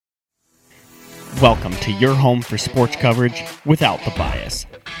Welcome to your home for sports coverage without the bias.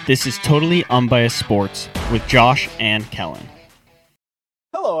 This is Totally Unbiased Sports with Josh and Kellen.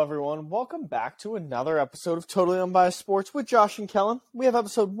 Hello, everyone. Welcome back to another episode of Totally Unbiased Sports with Josh and Kellen. We have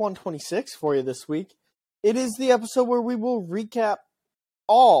episode 126 for you this week. It is the episode where we will recap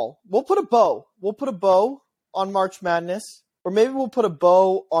all. We'll put a bow. We'll put a bow on March Madness, or maybe we'll put a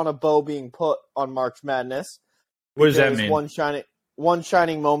bow on a bow being put on March Madness. What does that mean? One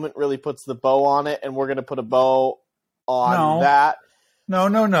shining moment really puts the bow on it, and we're going to put a bow on that.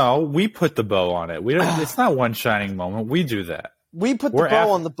 No. We put the bow on it. We don't. It's not one shining moment. We do that. We put the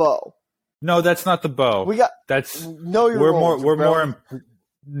bow on the bow. No, that's not the bow. That's know your rules.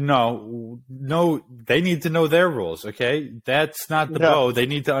 No. They need to know their rules. Okay, that's not the bow. They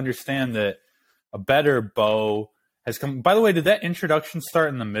need to understand that a better bow has come. By the way, did that introduction start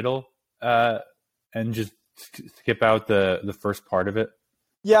in the middle and just skip out the first part of it?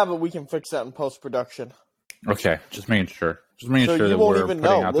 Yeah, but we can fix that in post-production. Okay, just making sure. Just making so sure you that won't we're even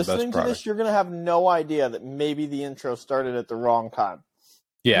putting know. out the best Listening to product. this, you're going to have no idea that maybe the intro started at the wrong time.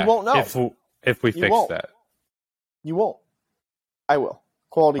 Yeah, you won't know. If we fix that. You won't. I will.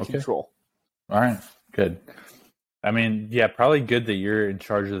 Quality control. All right, good. I mean, yeah, probably good that you're in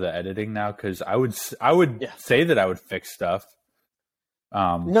charge of the editing now, because I would say that I would fix stuff.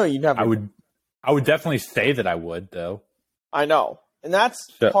 No, you never. I would definitely say that I would, though. I know. And that's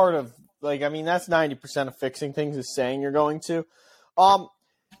part of, that's 90% of fixing things is saying you're going to. But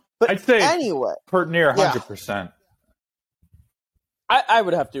I'd say anyway. Near 100%. I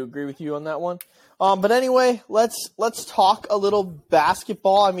would have to agree with you on that one. But anyway, let's talk a little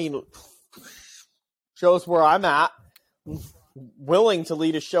basketball. I mean, shows where I'm at. Willing to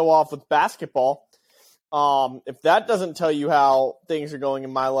lead a show off with basketball. If that doesn't tell you how things are going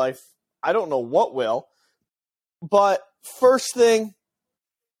in my life, I don't know what will. But first thing,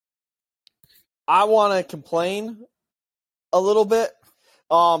 I want to complain a little bit.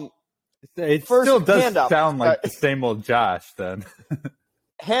 It still does sound like the same old Josh, then.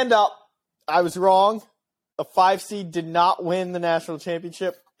 Hand up. I was wrong. A 5 seed did not win the national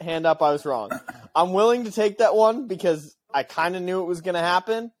championship. Hand up, I was wrong. I'm willing to take that one because I kind of knew it was going to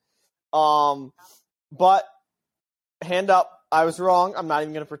happen. But hand up, I was wrong. I'm not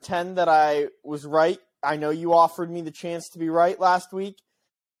even going to pretend that I was right. I know you offered me the chance to be right last week.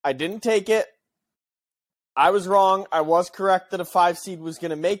 I didn't take it. I was wrong. I was correct that a 5 seed was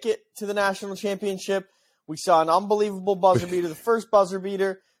going to make it to the national championship. We saw an unbelievable buzzer beater, the first buzzer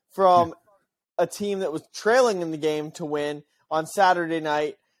beater from a team that was trailing in the game to win on Saturday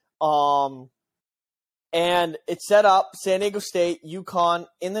night. And it set up San Diego State, UConn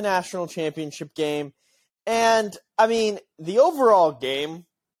in the national championship game. And, I mean, the overall game,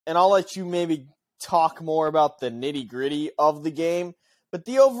 and I'll let you maybe talk more about the nitty-gritty of the game, but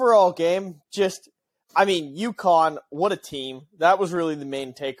the overall game UConn, what a team. That was really the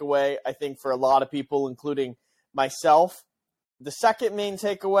main takeaway, I think, for a lot of people, including myself. The second main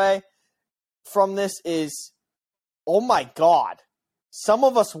takeaway from this is, oh my God, some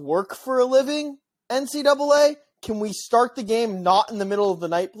of us work for a living, NCAA. Can we start the game not in the middle of the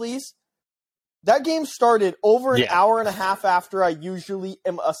night, please? That game started over an hour and a half after I usually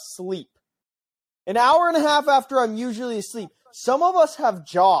am asleep. An hour and a half after I'm usually asleep. Some of us have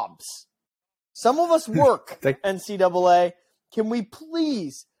jobs. Some of us work, NCAA. Can we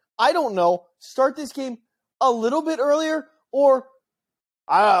please, I don't know, start this game a little bit earlier? Or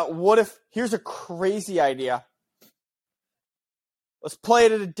what if, here's a crazy idea. Let's play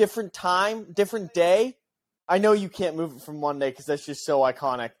it at a different time, different day. I know you can't move it from one day because that's just so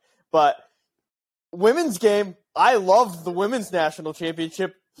iconic. But women's game, I love the women's national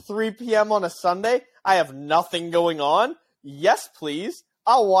championship, 3 p.m. on a Sunday. I have nothing going on. Yes, please.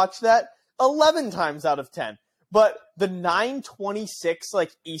 I'll watch that 11 times out of 10. But the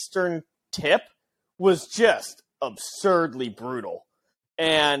 9:26 Eastern tip was just absurdly brutal.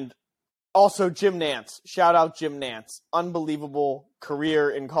 And also Jim Nance. Shout out Jim Nance. Unbelievable career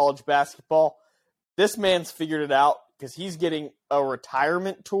in college basketball. This man's figured it out because he's getting a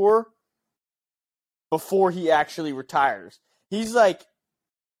retirement tour before he actually retires. He's like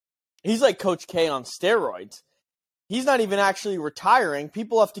Coach K on steroids. He's not even actually retiring.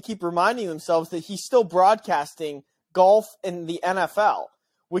 People have to keep reminding themselves that he's still broadcasting golf in the NFL,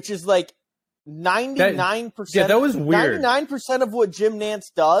 which is 99%. That was weird. 99% of what Jim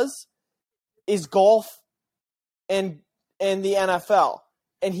Nance does is golf and the NFL.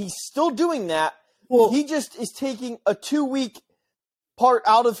 And he's still doing that. Well, he just is taking a 2-week part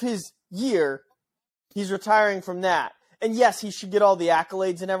out of his year. He's retiring from that. And yes, he should get all the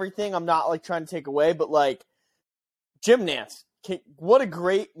accolades and everything. I'm not trying to take away, but Jim Nance, what a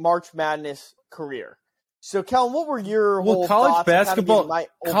great March Madness career. So, Kellen, what were your whole college thoughts? basketball, My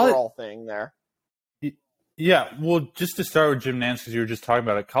overall thing there. Yeah, well, just to start with Jim Nantz, because you were just talking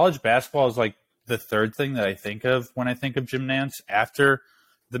about it, college basketball is like the third thing that I think of when I think of Jim Nantz after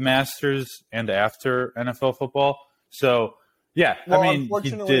the Masters and after NFL football. So, yeah, Well, I mean,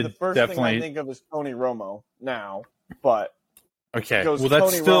 unfortunately, he did the first definitely. thing I think of is Tony Romo now, but Okay, goes well,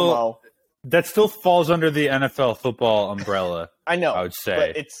 that's Tony still Romo. that still falls under the NFL football umbrella. I know, I would say,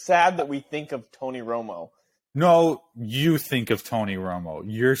 but it's sad that we think of Tony Romo. No, you think of Tony Romo.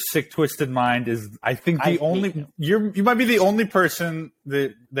 Your sick, twisted mind is, I think, you might be the only person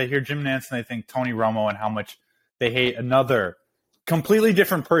that they hear Jim Nantz and they think Tony Romo and how much they hate another completely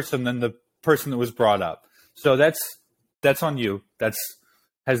different person than the person that was brought up. So that's on you.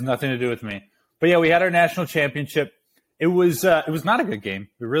 Has nothing to do with me. But yeah, we had our national championship. It was not a good game.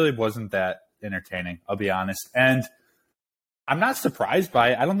 It really wasn't that entertaining, I'll be honest. And I'm not surprised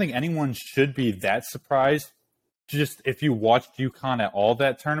by it. I don't think anyone should be that surprised. Just if you watched UConn at all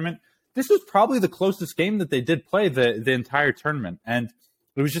that tournament, this was probably the closest game that they did play the entire tournament. And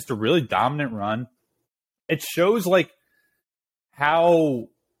it was just a really dominant run. It shows how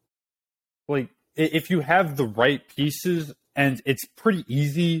if you have the right pieces, and it's pretty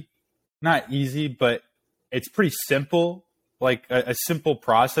easy, not easy, but it's pretty simple, like a simple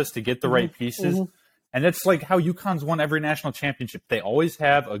process to get the right pieces. Mm-hmm. And that's like how UConn's won every national championship. They always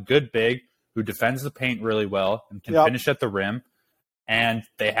have a good big who defends the paint really well and can finish at the rim. And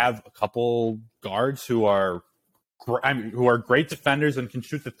they have a couple guards who are great defenders and can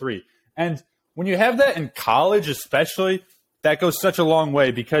shoot the three. And when you have that in college especially, that goes such a long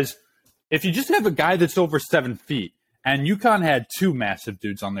way, because if you just have a guy that's over 7 feet, and UConn had two massive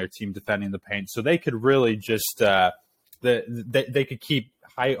dudes on their team defending the paint, so they could really just they could keep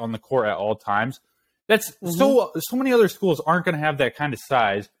height on the court at all times. That's so many other schools aren't going to have that kind of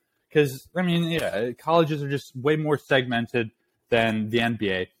size, because I mean, yeah, colleges are just way more segmented than the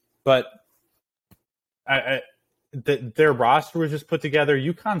NBA. But their roster was just put together.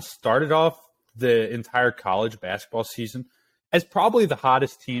 UConn started off the entire college basketball season as probably the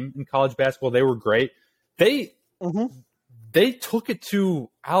hottest team in college basketball. They were great. They took it to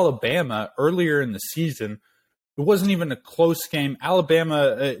Alabama earlier in the season. It wasn't even a close game.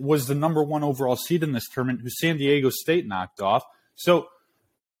 Alabama was the number 1 overall seed in this tournament, who San Diego State knocked off. So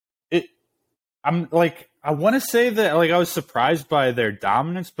I want to say that I was surprised by their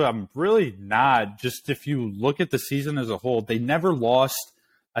dominance, but I'm really not. Just if you look at the season as a whole, they never lost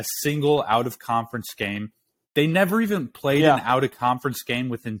a single out-of-conference game. They never even played an out-of-conference game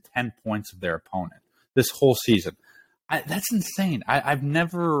within 10 points of their opponent this whole season. That's insane. I've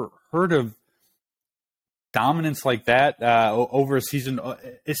never heard of dominance like that over a season,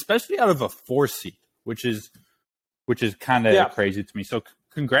 especially out of a 4 seed, which is kind of crazy to me. So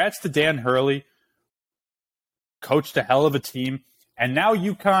congrats to Dan Hurley. Coached a hell of a team. And now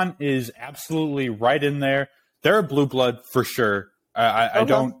UConn is absolutely right in there. They're a blue blood for sure. I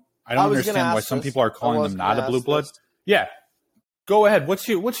don't understand why some people are calling them not a blue blood. Yeah. Go ahead. What's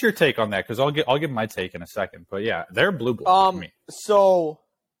your take on that? Because I'll give my take in a second. But yeah, they're blue blood to me. So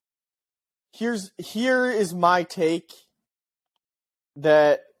here is my take,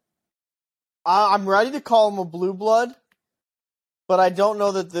 that I'm ready to call them a blue blood, but I don't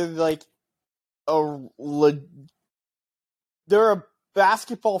know that they're like they're a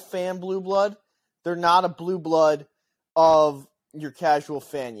basketball fan blue blood. They're not a blue blood of your casual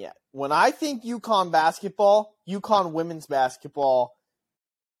fan yet. When I think UConn basketball, UConn women's basketball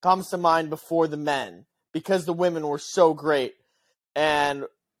comes to mind before the men, because the women were so great and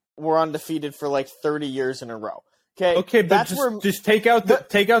were undefeated for like 30 years in a row. Okay, but just take out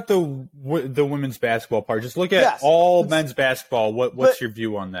the women's basketball part. Just look at all men's basketball. What's your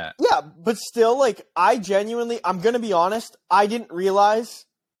view on that? Yeah, but still, I'm going to be honest, I didn't realize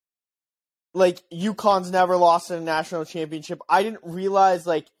UConn's never lost in a national championship. I didn't realize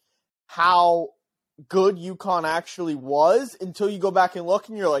how good UConn actually was until you go back and look,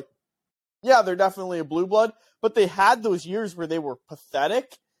 and you're like, yeah, they're definitely a blue blood. But they had those years where they were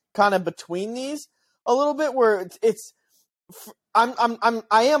pathetic, kind of between these a little bit, where I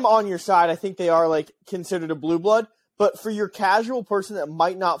am on your side. I think they are considered a blue blood, but for your casual person that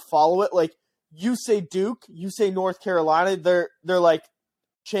might not follow it, you say Duke, you say North Carolina, they're like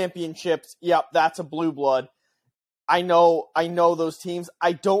championships. Yep, that's a blue blood. I know those teams.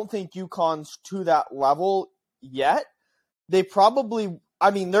 I don't think UConn's to that level yet. They probably,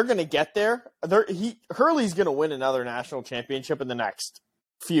 they're going to get there. Hurley's going to win another national championship in the next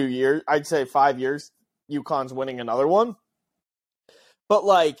few years. I'd say 5 years. UConn's winning another one. But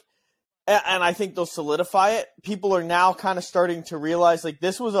and I think they'll solidify it. People are now kind of starting to realize, like,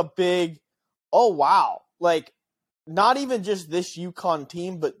 this was a big, oh, wow. Like, not even just this UConn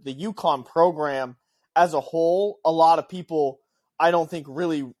team, but the UConn program as a whole. A lot of people, I don't think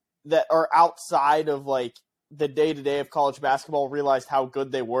really that are outside of, like, the day-to-day of college basketball realized how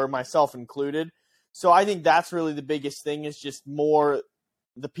good they were, myself included. So I think that's really the biggest thing, is just more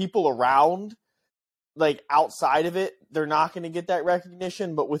the people around, like, outside of it, they're not going to get that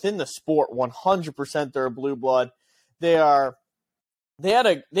recognition. But within the sport, 100% they're a blue blood. They had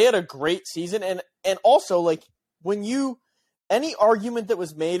a great season, and also, like, when any argument that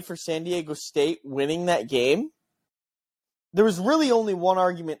was made for San Diego State winning that game, there was really only one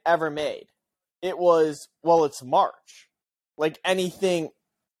argument ever made. It was, well, it's March. Like, anything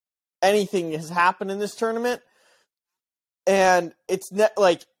has happened in this tournament, and it's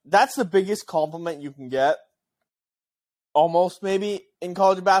like, that's the biggest compliment you can get, almost, maybe, in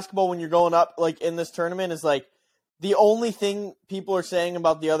college basketball when you're going up, like, in this tournament, is like, the only thing people are saying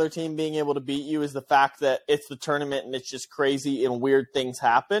about the other team being able to beat you is the fact that it's the tournament and it's just crazy and weird things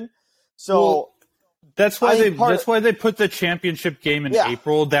happen. So that's why they put the championship game in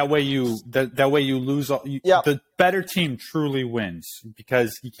April. That way you lose. The better team truly wins,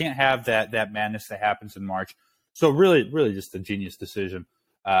 because you can't have that madness that happens in March. So really just a genius decision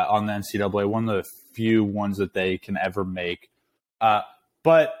on the NCAA. One of the few ones that they can ever make.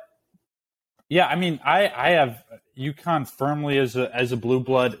 But yeah, I mean, I have UConn firmly as a blue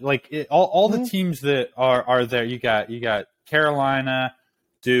blood. Like, all the teams that are there, you got Carolina,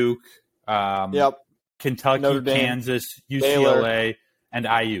 Duke, Kentucky, Notre Dame, Kansas, UCLA, Baylor, and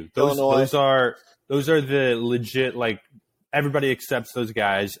IU. Those are the legit, like, everybody accepts those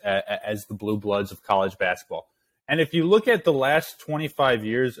guys as the blue bloods of college basketball. And if you look at the last 25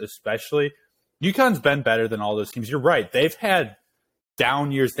 years, especially, UConn's been better than all those teams. You're right; they've had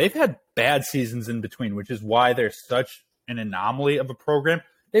down years. They've had bad seasons in between, which is why they're such an anomaly of a program.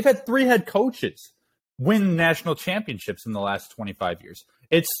 They've had 3 head coaches win national championships in the last 25 years.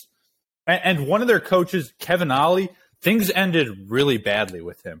 And one of their coaches, Kevin Ollie, things ended really badly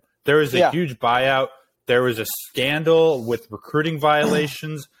with him. There was a huge buyout. There was a scandal with recruiting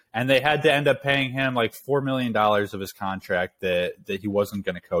violations, and they had to end up paying him like $4 million of his contract that he wasn't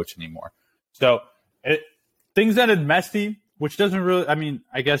going to coach anymore. So things ended messy, which doesn't really, I mean,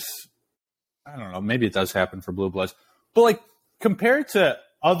 I guess, I don't know, maybe it does happen for blue bloods. But, like, compared to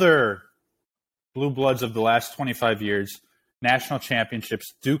other blue bloods of the last 25 years, national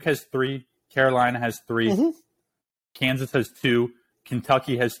championships, Duke has 3, Carolina has 3, Kansas has 2,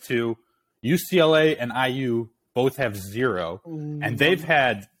 Kentucky has 2, UCLA and IU both have 0, and they've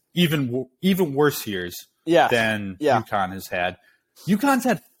had even worse years than UConn has had. UConn's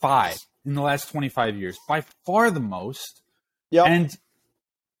had 5 in the last 25 years, by far the most. Yep. And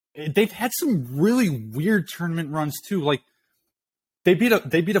they've had some really weird tournament runs too. Like, they beat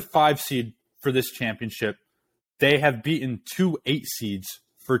a 5 seed for this championship. They have beaten 2 8 seeds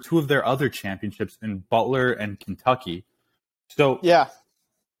for 2 of their other championships in Butler and Kentucky. So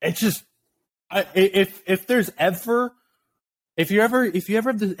it's just, if you ever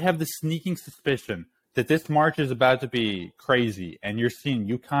have the sneaking suspicion that this March is about to be crazy, and you're seeing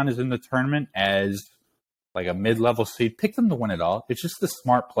UConn is in the tournament as like a mid-level seed, pick them to win it all. It's just the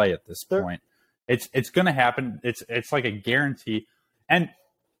smart play at this point. It's going to happen. It's like a guarantee. And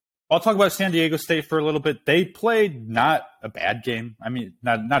I'll talk about San Diego State for a little bit. They played not a bad game. I mean,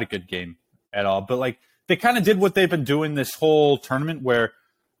 not a good game at all. But, like, they kind of did what they've been doing this whole tournament, where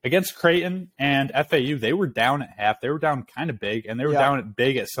against Creighton and FAU, they were down at half. They were down kind of big, and they were down at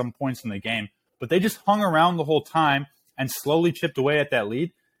big at some points in the game. But they just hung around the whole time and slowly chipped away at that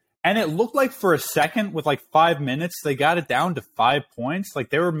lead. And it looked like for a second, with like 5 minutes, they got it down to 5 points. Like,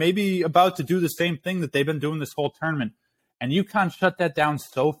 they were maybe about to do the same thing that they've been doing this whole tournament. And UConn shut that down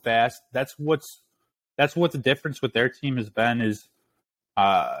so fast. That's what the difference with their team has been, is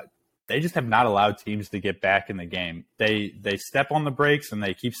they just have not allowed teams to get back in the game. They step on the brakes and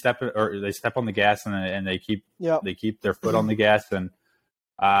they keep stepping, or they step on the gas and they keep their foot on the gas and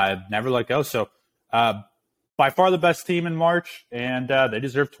never let go. So by far the best team in March, and they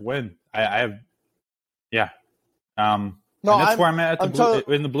deserve to win. And that's where I'm at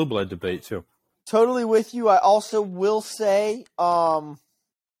in the blue blood debate too. Totally with you. I also will say, don't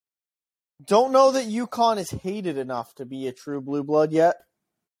know that UConn is hated enough to be a true blue blood yet.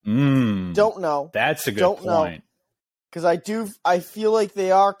 Don't know. That's a good point. Because I feel like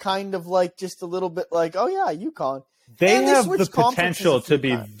they are kind of like just a little bit like, oh yeah, UConn. They have the potential to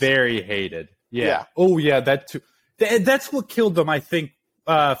be very hated. Yeah. Oh yeah, that too. That's what killed them, I think,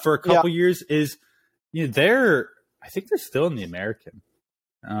 for a couple years. Is I think they're still in the American.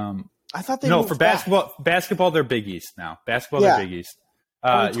 I thought they No, moved for back. basketball, they're Big East now. Basketball, Yeah. they're Big East.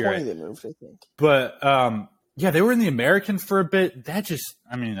 2020 You're right. they moved, I think. But they were in the American for a bit. That just,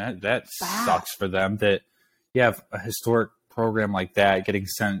 that sucks for them that you have a historic program like that getting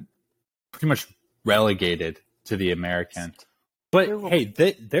sent pretty much relegated to the American. But hey,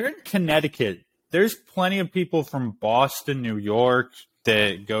 they're in Connecticut. There's plenty of people from Boston, New York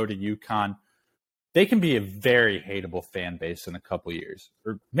that go to UConn. They can be a very hateable fan base in a couple years,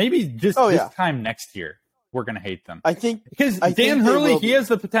 or maybe just this time next year. We're going to hate them. I think because Dan Hurley, he has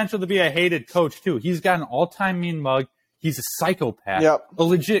the potential to be a hated coach too. He's got an all-time mean mug. He's a psychopath, a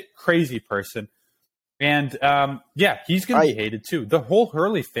legit crazy person. And he's going to be hated too. The whole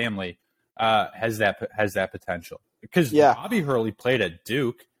Hurley family has that potential because Bobby Hurley played at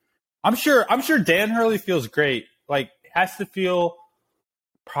Duke. I'm sure Dan Hurley feels great. Like, has to feel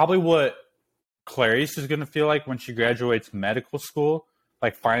probably what Clarice is going to feel like when she graduates medical school.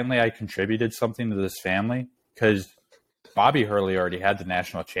 Like, finally, I contributed something to this family because Bobby Hurley already had the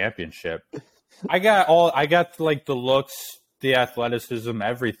national championship. I got like the looks, the athleticism,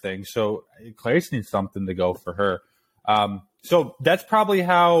 everything. So Clarice needs something to go for her. So that's probably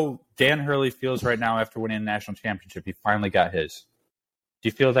how Dan Hurley feels right now after winning the national championship. He finally got his. Do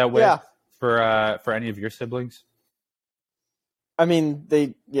you feel that way for any of your siblings? I mean,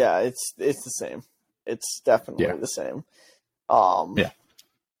 it's the same. It's definitely the same.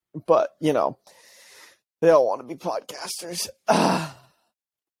 But, they all want to be podcasters.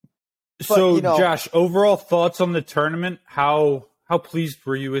 So, Josh, overall thoughts on the tournament? How pleased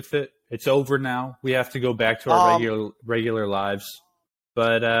were you with it? It's over now. We have to go back to our regular lives.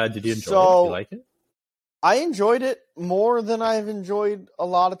 But did you enjoy it? Did you like it? I enjoyed it more than I've enjoyed a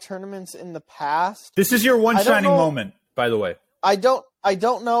lot of tournaments in the past. This is your one shining moment, by the way. I don't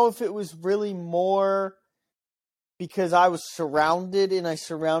know if it was really more because I was surrounded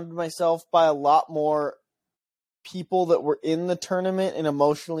myself by a lot more people that were in the tournament and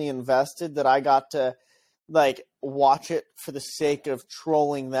emotionally invested that I got to watch it for the sake of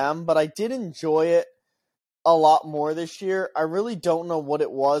trolling them. But I did enjoy it a lot more this year. I really don't know what it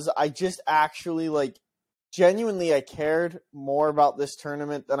was. I just actually genuinely I cared more about this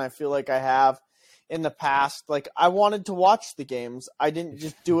tournament than I feel like I have in the past. Like, I wanted to watch the games. I didn't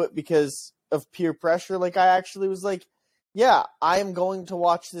just do it because of peer pressure. Like, I actually was like, yeah, I am going to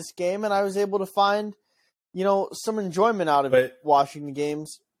watch this game, and I was able to find, some enjoyment out of it watching the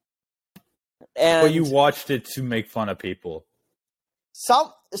games. And you watched it to make fun of people.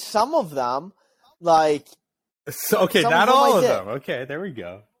 Some of them, not all of them. Okay, there we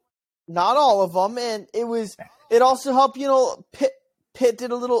go. Not all of them, and it also helped. Pitt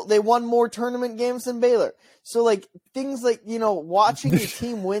did they won more tournament games than Baylor. So things watching your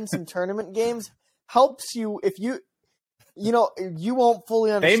team win some tournament games helps you if you won't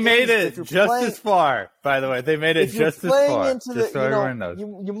fully understand. They made it just as far, by the way. They made it just as far. Just so everyone knows.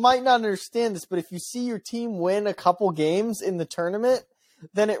 You might not understand this, but if you see your team win a couple games in the tournament,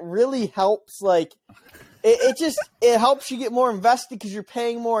 then it really helps. It helps you get more invested because you're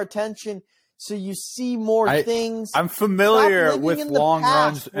paying more attention. So you see more things. I'm familiar with long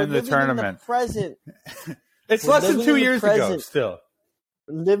runs in the tournament. In the present. It's less than 2 years ago still.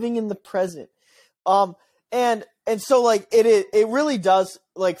 We're living in the present. And so it really does,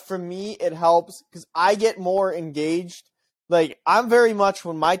 for me, it helps because I get more engaged. I'm very much,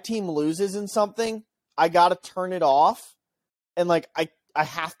 when my team loses in something, I got to turn it off. And I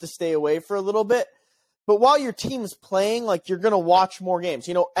have to stay away for a little bit. But while your team is playing, you're going to watch more games.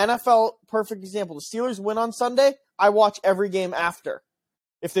 NFL, perfect example. The Steelers win on Sunday. I watch every game after.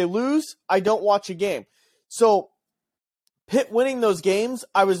 If they lose, I don't watch a game. So Pitt winning those games,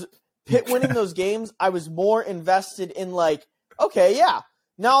 I was more invested in okay, yeah,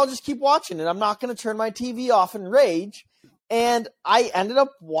 now I'll just keep watching it. I'm not going to turn my TV off and rage. And I ended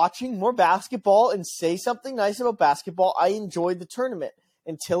up watching more basketball and say something nice about basketball. I enjoyed the tournament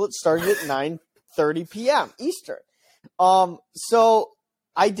until it started at 9:30 p.m. Eastern. So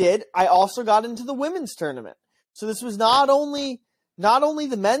I did. I also got into the women's tournament. So this was not only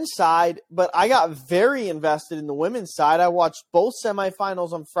the men's side, but I got very invested in the women's side. I watched both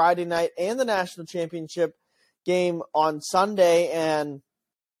semifinals on Friday night and the national championship game on Sunday. And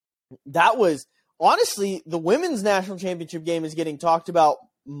that was, honestly, the women's national championship game is getting talked about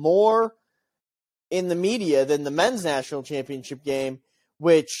more in the media than the men's national championship game,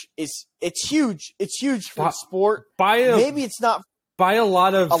 which it's huge. It's huge for the sport. Maybe it's not by a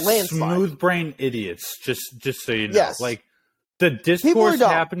lot of smooth brain idiots. Just so you know, yes. The discourse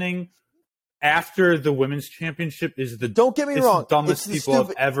happening after the women's championship is don't get me wrong, dumbest people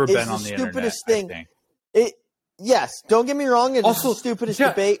have ever been on the internet. Stupidest thing. Yes, don't get me wrong. It's Also, the stupidest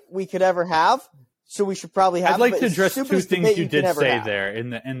debate we could ever have. So we should probably have. I'd like to address two things you did say there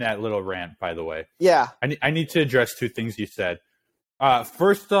in that little rant. By the way, yeah, I need to address two things you said.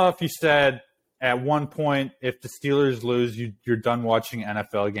 First off, you said at one point, if the Steelers lose, you're done watching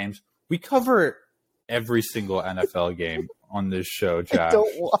NFL games. We cover every single NFL game on this show, Josh.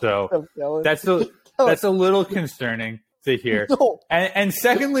 So that's a little concerning to hear. No. And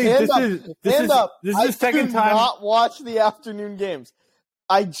secondly, this is the second time. I do not watch the afternoon games.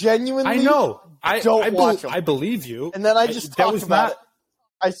 I genuinely don't watch them. I believe you. And then I just talk about it.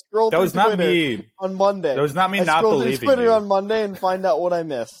 I scrolled through Twitter on Monday. That was not me not believing you. I scrolled through Twitter on Monday and find out what I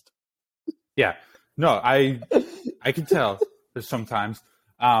missed. Yeah. No, I can tell sometimes.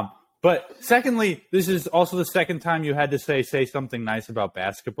 But secondly, this is also the second time you had to say something nice about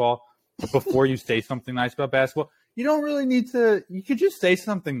basketball before you say something nice about basketball. You don't really need to. You could just say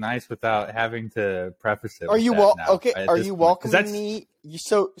something nice without having to preface it. Are you welcoming me?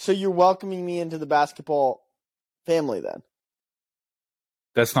 So you're welcoming me into the basketball family then?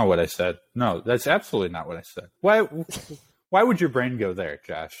 That's not what I said. No, that's absolutely not what I said. Why would your brain go there,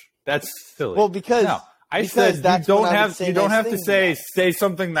 Josh? That's silly. Well, because I said you don't have to say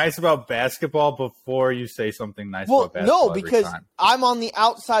something nice about basketball before you say something nice about basketball. No, because I'm on the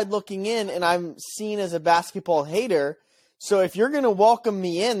outside looking in and I'm seen as a basketball hater. So if you're going to welcome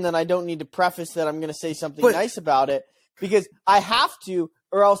me in, then I don't need to preface that I'm going to say something nice about it, because I have to,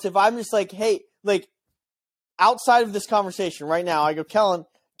 or else if I'm just like, hey, like outside of this conversation right now, I go, Kellen,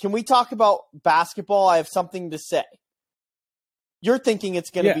 can we talk about basketball? I have something to say. You're thinking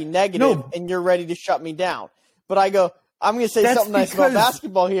it's going to be negative, and you're ready to shut me down. But I go, I'm going to say something nice about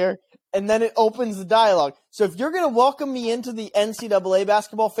basketball here, and then it opens the dialogue. So if you're going to welcome me into the NCAA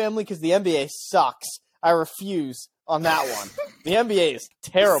basketball family, because the NBA sucks, I refuse on that one. The NBA is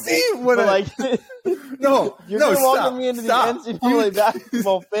terrible. You're going to welcome me into the NCAA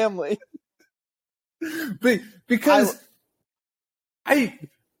basketball family. Because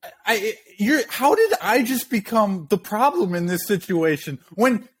how did I just become the problem in this situation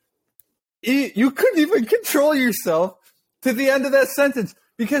when you couldn't even control yourself to the end of that sentence?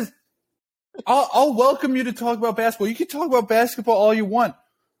 Because I'll welcome you to talk about basketball. You can talk about basketball all you want.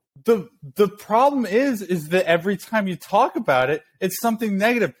 The problem is that every time you talk about it, it's something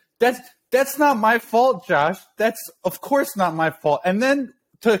negative. That's not my fault, Josh. That's of course not my fault. And then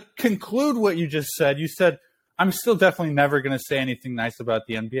to conclude what you just said, you said, I'm still definitely never going to say anything nice about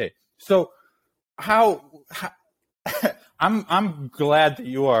the NBA. So how I'm glad that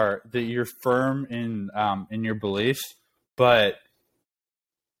you're firm in your beliefs, but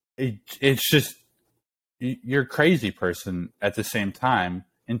it's just you're a crazy person at the same time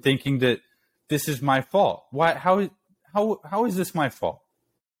and thinking that this is my fault. Why? How is this my fault?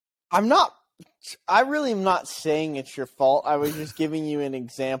 I really am not saying it's your fault. I was just giving you an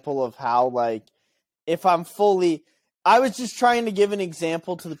example of how, like, I was just trying to give an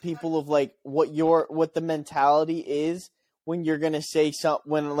example to the people of like what the mentality is when you're gonna say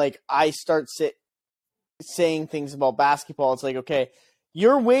something. When like I start saying things about basketball, it's like, okay,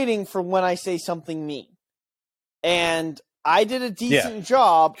 you're waiting for when I say something mean, and I did a decent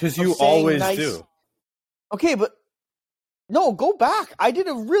job because you always do. Okay, but no, go back. I did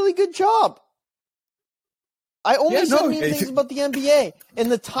a really good job. I only said mean things about the NBA in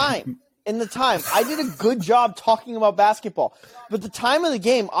the time. I did a good job talking about basketball. But the time of the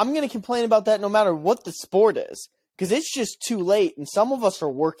game, I'm going to complain about that no matter what the sport is. Because it's just too late, and some of us are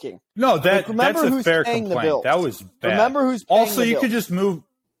working. No, that's a fair complaint. That was bad. Remember who's paying the bills. You could just move.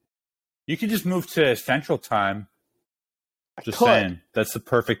 You could just move to Central Time. Just saying, that's the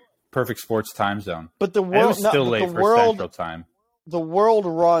perfect sports time zone. But the world was still late for Central Time. The world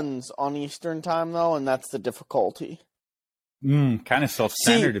runs on Eastern Time, though, and that's the difficulty. Kind of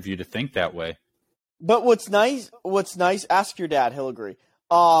self-centered of you to think that way. But what's nice, ask your dad, he'll agree.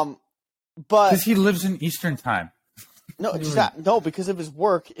 Because he lives in Eastern Time. No, because of his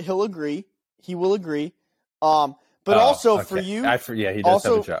work, he'll agree. He will agree. But also for you, he does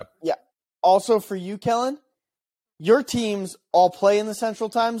have a job. Yeah. Also for you, Kellen, your teams all play in the Central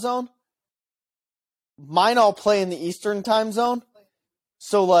Time Zone. Mine all play in the Eastern Time Zone.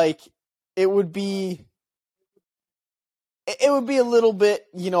 So like, it would be a little bit,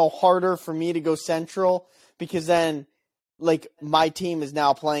 harder for me to go Central, because then, like, my team is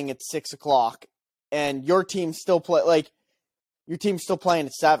now playing at 6:00, and your team still your team's still playing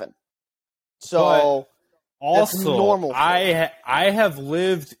at 7. So that's normal. I have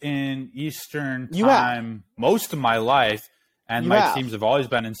lived in Eastern Time most of my life, and my teams have always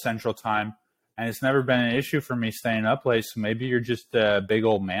been in Central Time. and it's never been an issue for me staying up late. So maybe you're just a big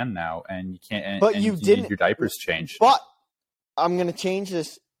old man now, and you can't. But and you need didn't. your diapers changed. But I'm gonna change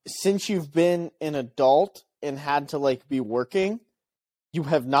this. Since you've been an adult and had to like be working, you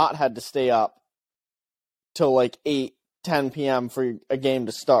have not had to stay up till like 8-10 p.m. for a game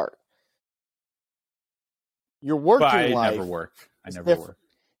to start. Your working life. I never work.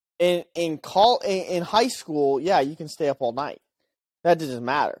 In high school, yeah, you can stay up all night. That doesn't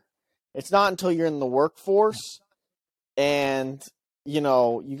matter. It's not until you're in the workforce and,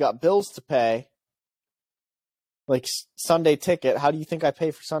 you got bills to pay. Like Sunday Ticket. How do you think I pay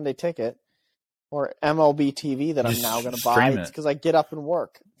for Sunday Ticket? Or MLB TV that I'm now going to buy? It's because I get up and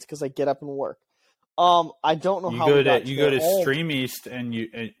work. I don't know how you go to Stream East and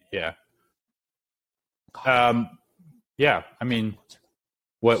yeah. Yeah, I mean,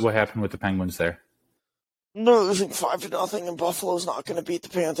 what happened with the Penguins there? They're losing 5-0, and Buffalo's not going to beat the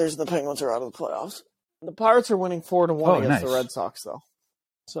Panthers, and the Penguins are out of the playoffs. The Pirates are winning 4-1 against the Red Sox, though.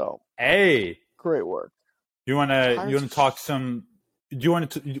 So, hey, great work. You want to talk some?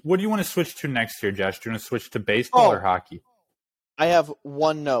 What do you want to switch to next year, Josh? Do you want to switch to baseball or hockey? I have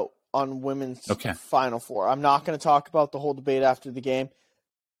one note on women's Final Four. I'm not going to talk about the whole debate after the game.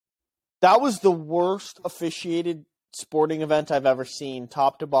 That was the worst officiated sporting event I've ever seen,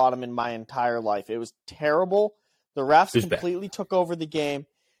 top to bottom, in my entire life. It was terrible. The refs completely took over the game.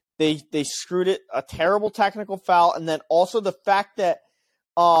 They screwed it. A terrible technical foul, and then also the fact that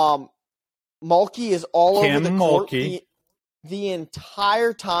Mulkey is all over the court the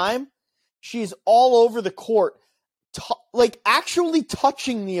entire time. She's all over the court, actually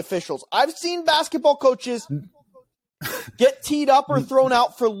touching the officials. I've seen basketball coaches get teed up or thrown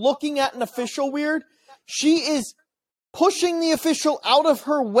out for looking at an official weird. She is pushing the official out of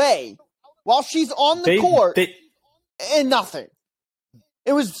her way while she's on the court and nothing.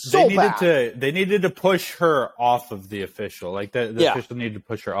 It was bad. They needed to push her off of the official. Like the official needed to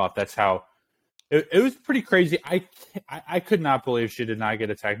push her off. That's how it was pretty crazy. I could not believe she did not get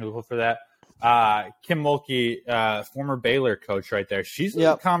a technical for that. Kim Mulkey, former Baylor coach right there. She's in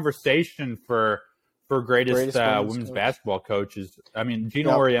the conversation for greatest women's basketball coaches. I mean,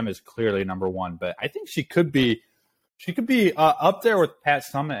 Gina Auriemma is clearly number one, but I think she could be up there with Pat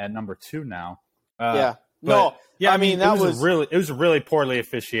Summitt at number 2 now. I mean, it was a really poorly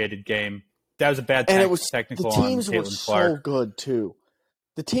officiated game. That was a bad technical on Caitlin Clark. The teams were so good too.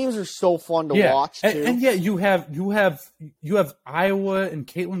 The teams are so fun to watch too. And you have Iowa and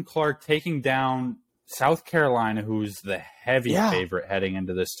Caitlin Clark taking down South Carolina, who's the heavy favorite heading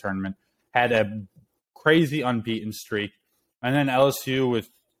into this tournament. Had a crazy unbeaten streak, and then LSU with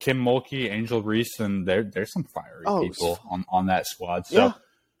Kim Mulkey, Angel Reese, and there's some fiery people on that squad. So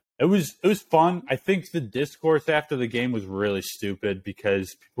it was fun. I think the discourse after the game was really stupid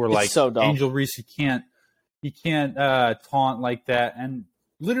because people were like, Angel Reese, you can't taunt like that. And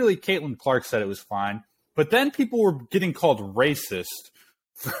literally Caitlin Clark said it was fine. But then people were getting called racist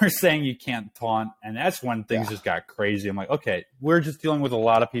for saying you can't taunt. And that's when things just got crazy. I'm like, okay, we're just dealing with a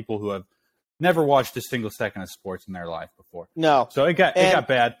lot of people who have never watched a single second of sports in their life before. No. So it got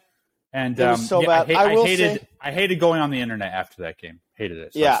bad. And it was so bad. I hated going on the internet after that game. Hated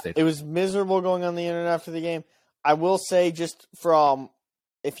it. So it was miserable going on the internet after the game. I will say, just from,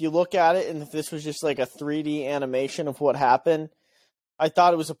 if you look at it, and if this was just like a 3D animation of what happened, I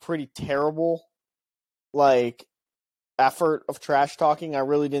thought it was a pretty terrible, effort of trash talking. I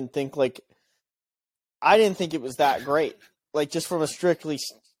really didn't think it was that great. Just from a strictly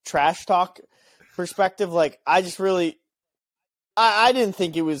trash talk perspective, I just really, I didn't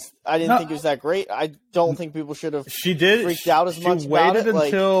think it was. I didn't think it was that great. I don't think people should have. Freaked out as much. She waited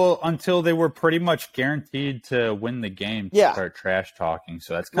until they were pretty much guaranteed to win the game to start trash talking.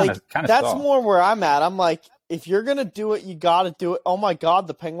 So that's kind of that's soft. More where I'm at. I'm like, if you're gonna do it, you got to do it. Oh my God,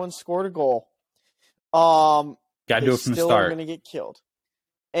 the Penguins scored a goal. Got to do it from the start. Still going to get killed.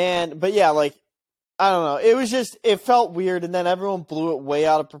 I don't know. It was just, it felt weird, and then everyone blew it way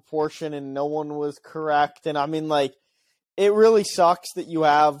out of proportion, and no one was correct. And I mean, it really sucks that you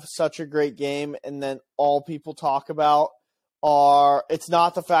have such a great game, and then all people talk about it's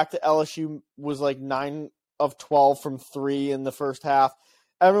not the fact that LSU was 9 of 12 from 3 in the first half.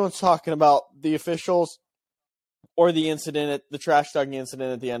 Everyone's talking about the officials or the trash talking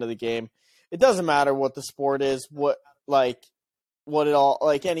incident at the end of the game. It doesn't matter what the sport is,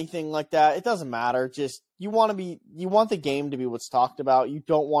 anything like that. It doesn't matter. Just you want the game to be what's talked about. You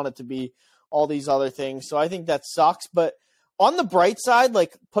don't want it to be all these other things. So I think that sucks. But on the bright side,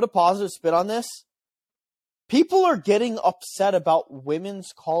 put a positive spin on this. People are getting upset about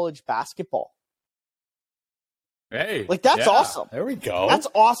women's college basketball. Hey, Like, that's awesome. There we go. That's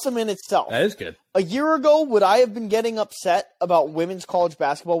awesome in itself. That is good. A year ago, would I have been getting upset about women's college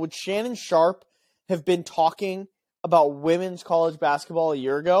basketball? Would Shannon Sharp have been talking about women's college basketball a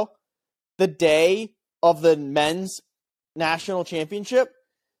year ago? The day of the men's national championship?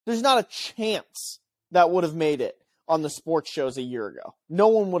 There's not a chance that would have made it on the sports shows a year ago. No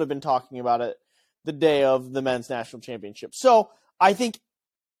one would have been talking about it the day of the men's national championship. So I think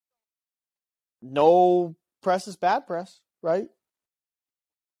no press is bad press, right?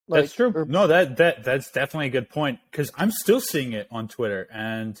 That's true. No, that's definitely a good point, because I'm still seeing it on Twitter,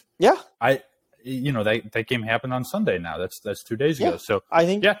 and that game happened on Sunday. Now that's 2 days ago. So I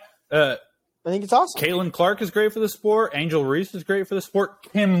think I think it's awesome. Caitlin Clark is great for the sport. Angel Reese is great for the sport.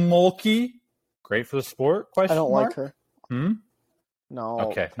 Kim Mulkey, great for the sport. I don't like her. No.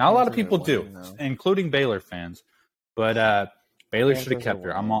 Okay. Not a lot of people do, including Baylor fans. But Baylor should have kept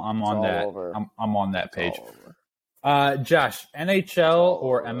her. I'm on that. I'm on that page. Josh, NHL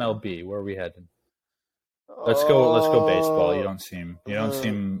or MLB? Where are we heading? Let's go baseball. You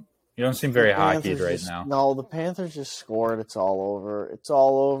don't seem very hockeyed right now. No, the Panthers just scored. It's all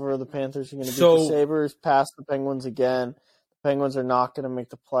over. The Panthers are going to beat the Sabres, pass the Penguins again. The Penguins are not going to make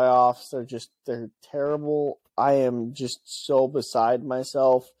the playoffs. They're terrible. I am just so beside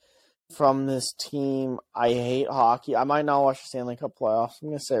myself from this team. I hate hockey. I might not watch the Stanley Cup playoffs. I'm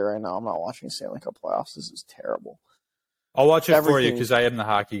going to say right now, I'm not watching the Stanley Cup playoffs. This is terrible. I'll watch it for you because I am the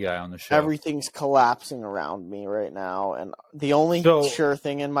hockey guy on the show. Everything's collapsing around me right now, and the only sure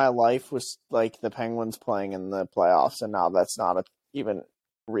thing in my life was like the Penguins playing in the playoffs, and now that's not even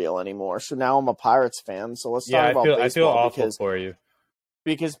real anymore. So now I'm a Pirates fan. So let's talk about baseball. I feel awful for you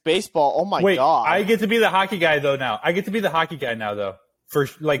because baseball. Oh my god! I get to be the hockey guy though. Now I get to be the hockey guy now though. For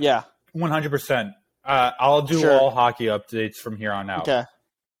 100%. I'll do all hockey updates from here on out. Okay,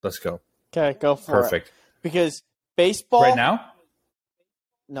 let's go. Okay, go for it. Perfect. Because baseball right now?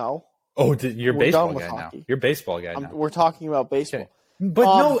 No. Oh, you're baseball guy now. You're baseball guy now. We're talking about baseball. Okay. But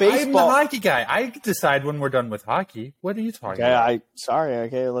no, I'm the hockey guy. I decide when we're done with hockey. What are you talking about?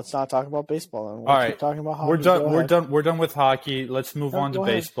 Okay, let's not talk about baseball then. All right. Talking about hockey. We're done with hockey. Let's move on to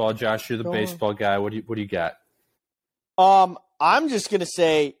baseball. Josh, you're the baseball guy. What do you got? I'm just going to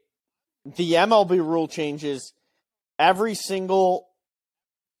say the MLB rule changes. Every single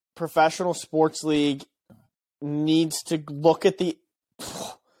professional sports league needs to look at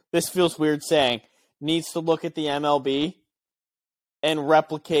this feels weird saying, needs to look at the MLB and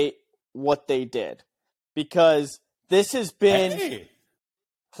replicate what they did. Because this has been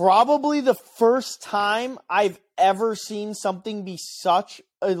probably the first time I've ever seen something be such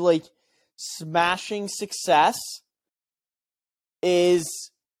a smashing success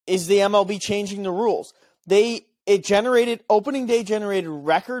is the MLB changing the rules. Opening day generated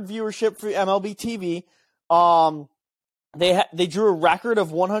record viewership for MLB TV. They drew a record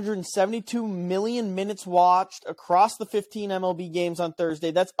of 172 million minutes watched across the 15 MLB games on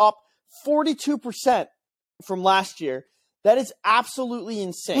Thursday. That's up 42% from last year. That is absolutely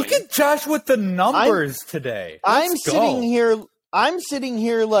insane. Look at Josh with the numbers today. I'm sitting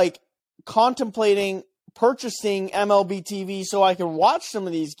here like contemplating purchasing MLB TV so I can watch some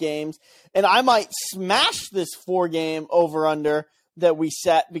of these games, and I might smash this 4-game over-under that we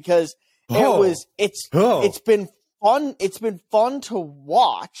set because it's been fun. It's been fun to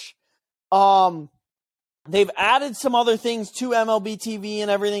watch. They've added some other things to MLB TV and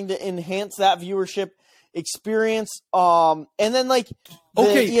everything to enhance that viewership experience. And then the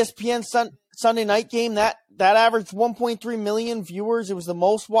ESPN Sunday night game that averaged 1.3 million viewers. It was the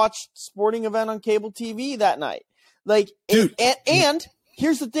most watched sporting event on cable TV that night. And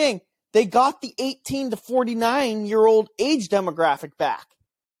here's the thing: they got the 18 to 49-year-old age demographic back.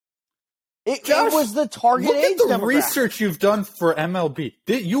 It was the target age demographic. Look at the research you've done for MLB.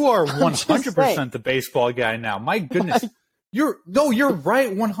 You are 100% the baseball guy now. My goodness, you're right,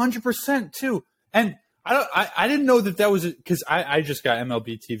 100% too. And I didn't know that was because I just got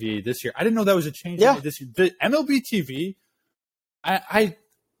MLB TV this year. I didn't know that was a change this year. The MLB TV, I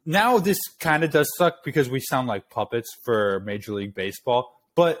now this kind of does suck because we sound like puppets for Major League Baseball.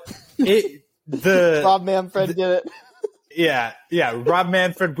 But Rob Manfred did it. Yeah, Rob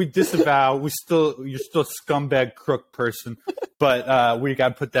Manfred, we disavow. You're still a scumbag crook person, but we got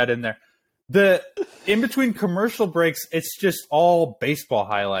to put that in there. In between commercial breaks, it's just all baseball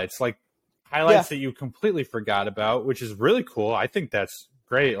highlights, that you completely forgot about, which is really cool. I think that's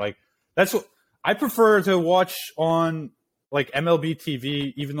great. That's what I prefer to watch on MLB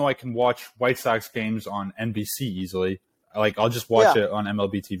TV, even though I can watch White Sox games on NBC easily. I'll just watch it on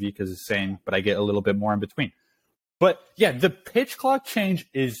MLB TV because it's same, but I get a little bit more in between. But yeah, the pitch clock change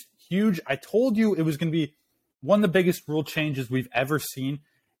is huge. I told you it was going to be one of the biggest rule changes we've ever seen,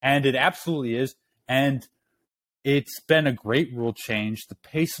 and it absolutely is. And it's been a great rule change. The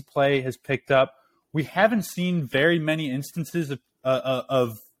pace of play has picked up. We haven't seen very many instances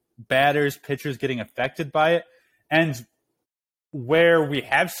of batters, pitchers getting affected by it. And where we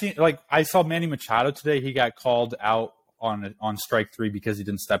have seen, like I saw Manny Machado today, he got called out on strike 3 because he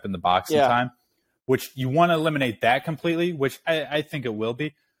didn't step in the box in time, which you want to eliminate that completely, which I think it will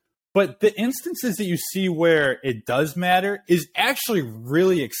be. But the instances that you see where it does matter is actually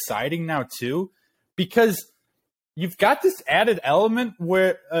really exciting now too, because you've got this added element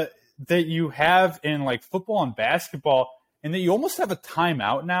where that you have in like football and basketball, and that you almost have a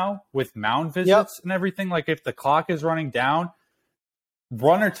timeout now with mound visits and everything. Like if the clock is running down,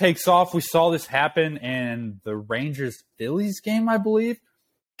 runner takes off. We saw this happen in the Rangers-Phillies game, I believe.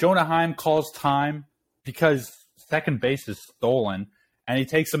 Jonah Heim calls time because second base is stolen, and he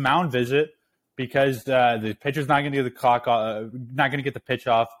takes a mound visit because the pitcher's not going to get the clock, not going to get the pitch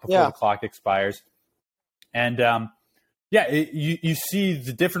off before the clock expires. And you see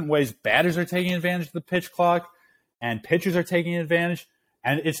the different ways batters are taking advantage of the pitch clock, and pitchers are taking advantage.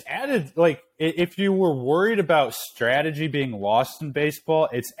 And it's added, like, if you were worried about strategy being lost in baseball,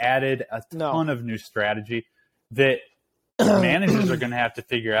 it's added a ton of new strategy that managers are going to have to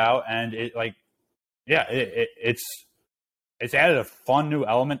figure out. And it's added a fun new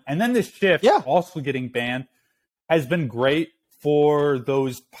element. And then this shift, also getting banned, has been great for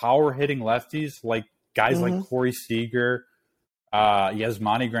those power hitting lefties, like guys like Corey Seager,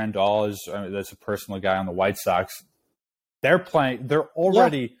 Yasmani Grandal that's a personal guy on the White Sox. They're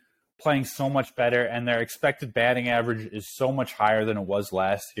already playing so much better, and their expected batting average is so much higher than it was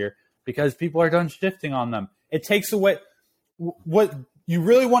last year because people are done shifting on them. It takes away what you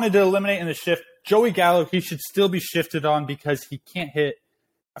really wanted to eliminate in the shift. Joey Gallo, he should still be shifted on because he can't hit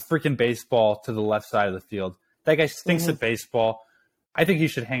a freaking baseball to the left side of the field. That guy stinks at baseball. I think he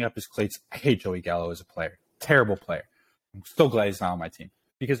should hang up his cleats. I hate Joey Gallo as a player. Terrible player. I'm so glad he's not on my team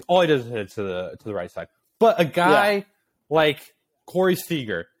because all he does is hit to the right side. But a guy like Corey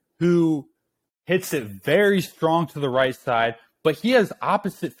Seager, who hits it very strong to the right side, but he has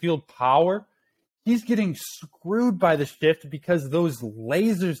opposite field power, he's getting screwed by the shift because those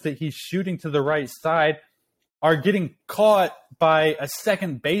lasers that he's shooting to the right side are getting caught by a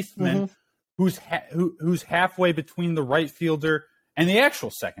second baseman who's halfway between the right fielder and the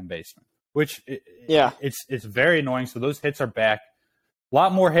actual second baseman, which it's very annoying. So those hits are back. A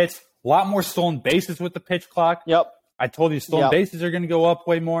lot more hits, a lot more stolen bases with the pitch clock. I told you stolen bases are going to go up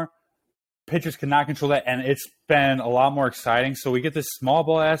way more. Pitchers cannot control that, and it's been a lot more exciting. So we get this small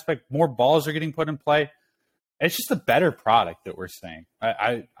ball aspect. More balls are getting put in play. It's just a better product that we're seeing.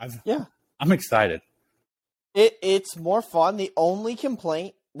 I'm excited. It's more fun. The only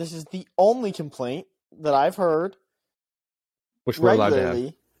complaint, this is the only complaint that I've heard which we're allowed to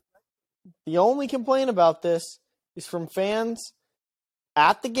have. The only complaint about this is from fans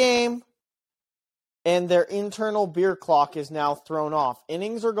at the game, and their internal beer clock is now thrown off.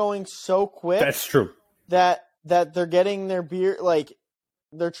 Innings are going so quick. That's true. That they're getting their beer, like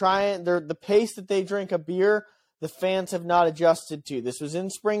the pace that they drink a beer, the fans have not adjusted to. This was in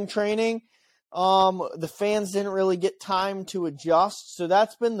spring training. The fans didn't really get time to adjust. So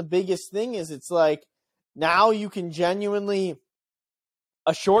that's been the biggest thing is it's like now you can genuinely,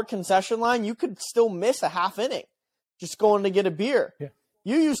 a short concession line, you could still miss a half inning just going to get a beer. Yeah.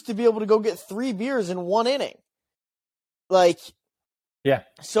 You used to be able to go get 3 beers in 1 inning.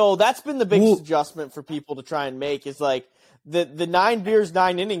 So that's been the biggest adjustment for people to try and make is like the 9 beers,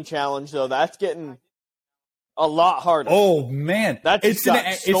 9 inning challenge, though. That's getting a lot harder. Oh, man. It's an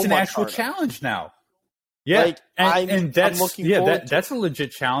actual harder. Challenge now. Yeah. And that's, I'm looking forward that's a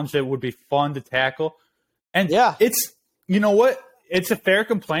legit challenge that would be fun to tackle. And it's, you know what? It's a fair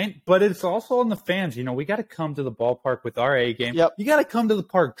complaint, but it's also on the fans. You know, we got to come to the ballpark with our A game. You got to come to the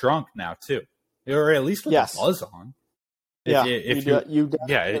park drunk now too, or at least with the buzz on. If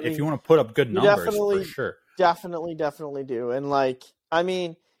you want to put up good numbers, for sure. Definitely do. And like, I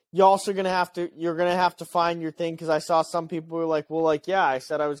mean, you're also gonna have to find your thing because I saw some people who were like, well, like, I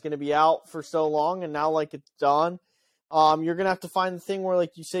said I was gonna be out for so long, and now like it's done. You're gonna have to find the thing where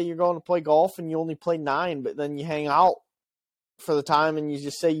like you say you're going to play golf and you only play 9, but then you hang out for the time and you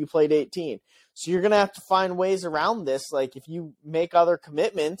just say you played 18. So you're going to have to find ways around this. Like if you make other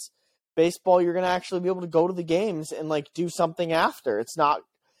commitments, baseball, you're going to actually be able to go to the games and like do something after.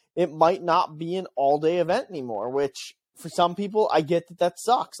 It might not be an all day event anymore, which for some people, I get that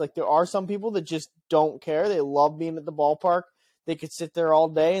sucks. Like there are some people that just don't care. They love being at the ballpark. They could sit there all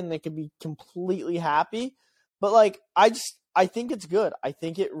day and they could be completely happy. But like, I think it's good. I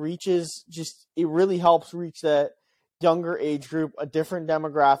think it really helps reach that younger age group, a different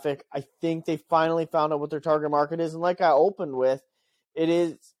demographic. I think they finally found out what their target market is. And like I opened with,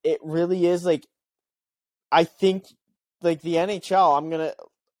 it really is like, I think like the NHL,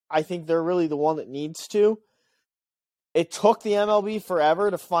 I think they're really the one that needs to. It took the MLB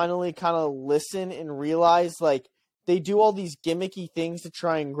forever to finally kind of listen and realize like they do all these gimmicky things to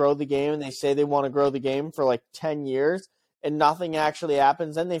try and grow the game, and they say they want to grow the game for like 10 years and nothing actually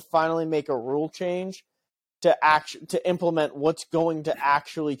happens. Then they finally make a rule change to implement what's going to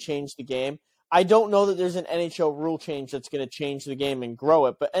actually change the game. I don't know that there's an NHL rule change that's going to change the game and grow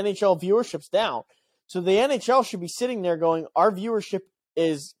it, but NHL viewership's down. So the NHL should be sitting there going, our viewership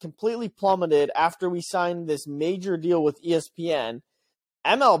is completely plummeted after we signed this major deal with ESPN.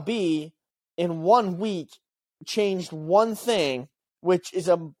 MLB in 1 week changed one thing, which is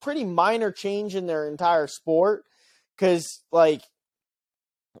a pretty minor change in their entire sport, because like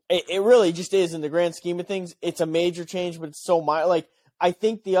it really just is in the grand scheme of things. It's a major change, but it's so minor. Like I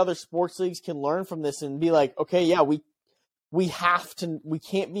think the other sports leagues can learn from this and be like, okay, yeah, we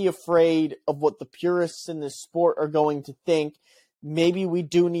can't be afraid of what the purists in this sport are going to think. Maybe we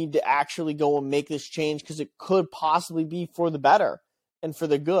do need to actually go and make this change because it could possibly be for the better and for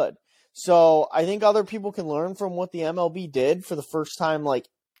the good. So I think other people can learn from what the MLB did for the first time, like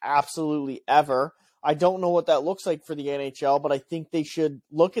absolutely ever. I don't know what that looks like for the NHL, but I think they should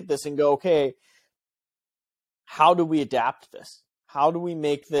look at this and go, okay, how do we adapt this? How do we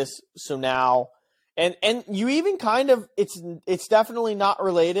make this so now? And you even kind of, it's definitely not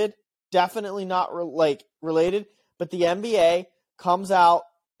related, related, but the NBA comes out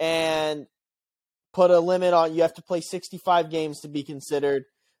and put a limit on, you have to play 65 games to be considered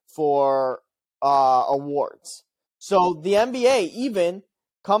for awards. So the NBA even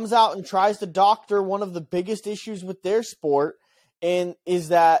comes out and tries to doctor one of the biggest issues with their sport, and is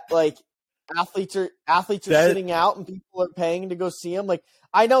that like athletes are sitting out and people are paying to go see them. Like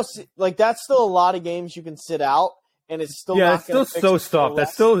I know, like that's still a lot of games you can sit out, and it's still not going to fix so tough.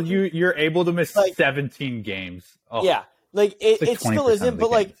 That's still you're able to miss like 17 games. Oh. Yeah. Like it still isn't,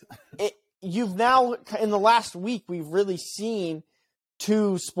 but like you've now in the last week we've really seen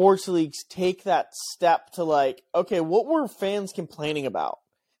two sports leagues take that step to like, okay, what were fans complaining about,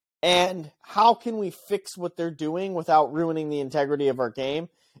 and how can we fix what they're doing without ruining the integrity of our game?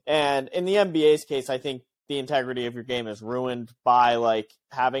 And in the NBA's case, I think the integrity of your game is ruined by like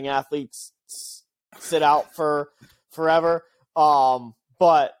having athletes sit out for forever.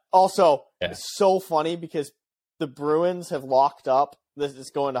 But also it's so funny because the Bruins have locked up. This is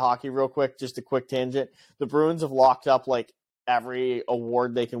going to hockey real quick, just a quick tangent. The Bruins have locked up like every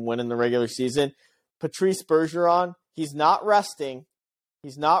award they can win in the regular season. Patrice Bergeron, he's not resting.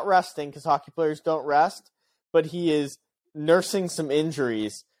 He's not resting because hockey players don't rest, but he is nursing some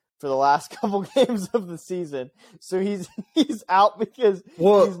injuries for the last couple games of the season. So he's out because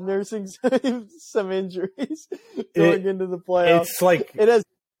he's nursing some injuries going into the playoffs. It's like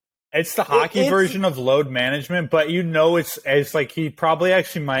it's the hockey version of load management, but it's like he probably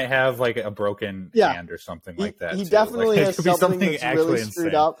actually might have like a broken hand or something like that. He definitely has something that's really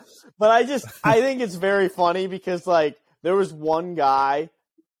screwed up. But I think it's very funny because like there was one guy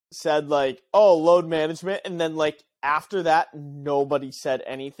said like, oh, load management, and then like after that nobody said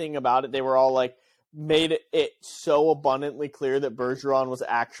anything about it. They were all like made it so abundantly clear that Bergeron was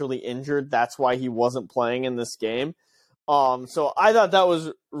actually injured. That's why he wasn't playing in this game. So I thought that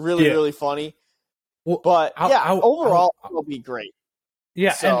was really funny. Well, but overall it'll be great.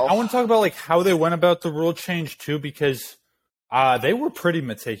 Yeah, so. And I want to talk about like how they went about the rule change too, because they were pretty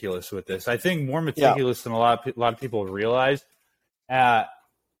meticulous with this. I think more meticulous than a lot of people realize.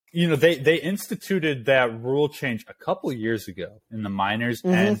 They instituted that rule change a couple years ago in the minors,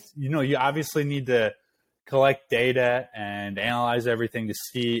 and you obviously need to collect data and analyze everything to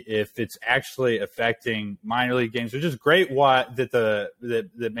see if it's actually affecting minor league games, which is great.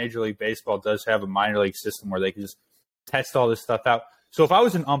 That Major League Baseball does have a minor league system where they can just test all this stuff out. So if I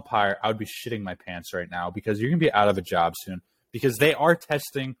was an umpire, I would be shitting my pants right now because you're going to be out of a job soon because they are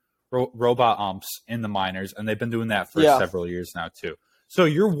testing robot umps in the minors, and they've been doing that for several years now too. So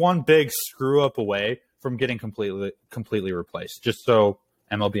you're one big screw up away from getting completely replaced, just so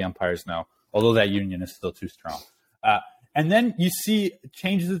MLB umpires know. Although that union is still too strong. And then you see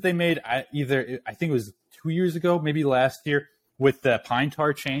changes that they made I think it was 2 years ago, maybe last year, with the pine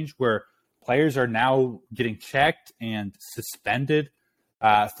tar change where players are now getting checked and suspended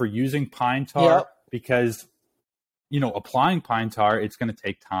for using pine tar because, applying pine tar, it's going to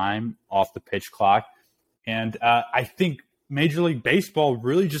take time off the pitch clock. And I think Major League Baseball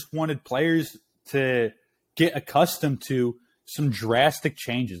really just wanted players to get accustomed to some drastic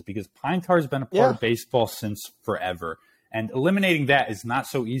changes because pine tar has been a part of baseball since forever. And eliminating that is not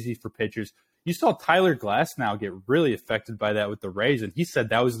so easy for pitchers. You saw Tyler Glasnow get really affected by that with the Rays, and he said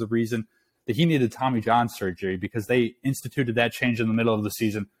that was the reason that he needed Tommy John surgery because they instituted that change in the middle of the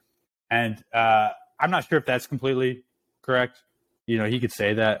season. And I'm not sure if that's completely correct. You know, he could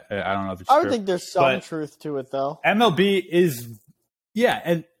say that. I don't know if it's true. I would think there's some truth to it, though. MLB is,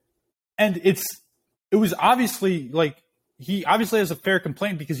 and it was obviously like he obviously has a fair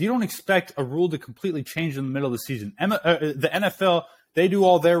complaint because you don't expect a rule to completely change in the middle of the season. The NFL, they do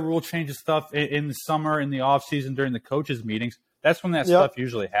all their rule changes stuff in the summer, in the off season, during the coaches' meetings. That's when that stuff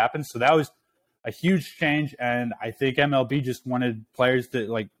usually happens. So that was a huge change, and I think MLB just wanted players to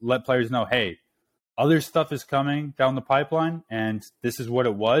like let players know, hey, other stuff is coming down the pipeline, and this is what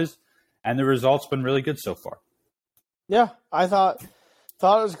it was, and the results been really good so far. Yeah, I thought it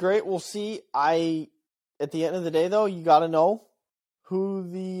was great. We'll see. At the end of the day, though, you got to know who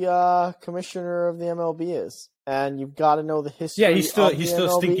the commissioner of the MLB is, and you've got to know the history. Yeah, he's still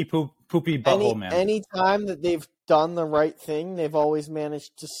MLB. stinky poopy butthole man. Any time that they've done the right thing, they've always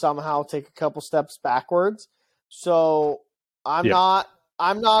managed to somehow take a couple steps backwards. So I'm not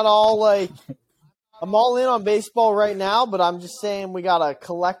all like I'm all in on baseball right now, but I'm just saying we gotta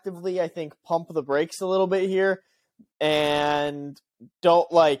collectively, I think, pump the brakes a little bit here, and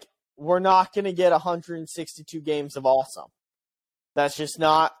we're not gonna get 162 games of awesome. That's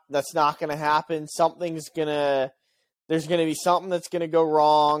not gonna happen. There's going to be something that's going to go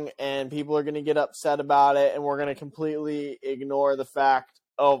wrong, and people are going to get upset about it, and we're going to completely ignore the fact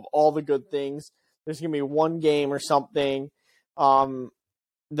of all the good things. There's going to be one game or something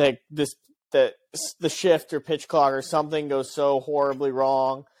that the shift or pitch clock or something goes so horribly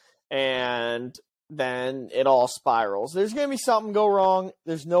wrong, and then it all spirals. There's going to be something go wrong.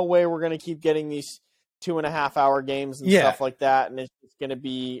 There's no way we're going to keep getting these 2.5-hour games and stuff like that, and it's going to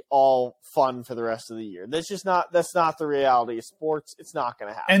be all fun for the rest of the year. That's not the reality of sports. It's not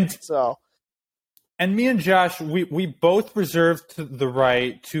going to happen. And me and Josh, we both reserved the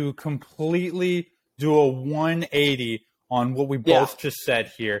right to completely do a 180 on what we both just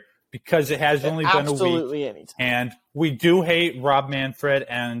said here because it has only been a week. Anytime. And we do hate Rob Manfred,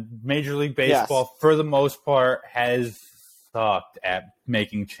 and Major League Baseball, for the most part, has sucked at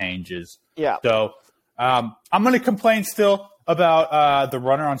making changes. Yeah. So I'm going to complain still about the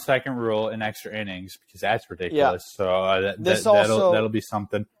runner on second rule in extra innings because that's ridiculous. Yeah. So that'll be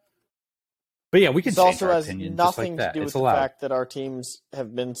something. But yeah, we can change our opinion just like that. Nothing to do with the fact that our teams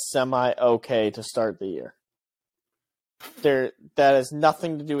have been semi-okay to start the year. That has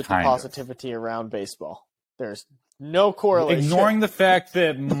nothing to do with the positivity around baseball. There's no correlation. Ignoring the fact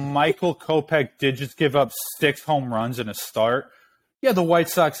that Michael Kopech did just give up 6 home runs in a start, yeah, the White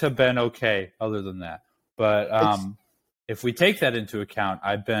Sox have been okay other than that. But if we take that into account,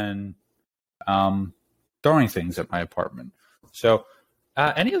 I've been throwing things at my apartment. So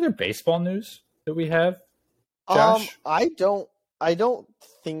any other baseball news that we have, Josh? I don't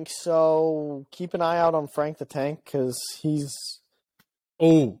think so. Keep an eye out on Frank the Tank because he's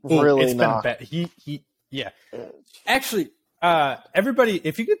really it's not. Been bad. Yeah. Actually, everybody,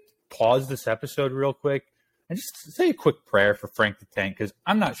 if you could pause this episode real quick and just say a quick prayer for Frank the Tank because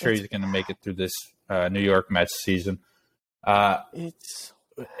I'm not sure he's going to make it through this New York Mets season.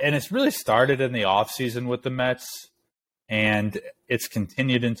 It's really started in the offseason with the Mets, and it's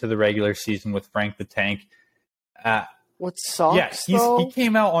continued into the regular season with Frank the Tank. What sucks? Yeah, he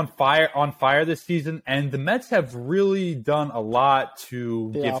came out on fire this season, and the Mets have really done a lot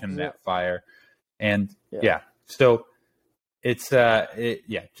to give him that fire. And so it's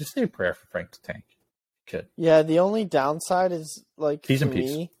just say a prayer for Frank the Tank. Good. Yeah, the only downside is peace and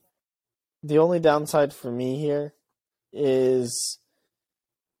peace. The only downside for me here is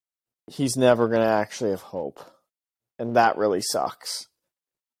he's never going to actually have hope. And that really sucks.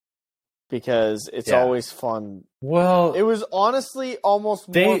 Because it's always fun. Well, it was honestly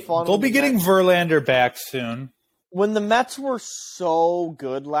almost more fun. They'll be getting Verlander back soon. When the Mets were so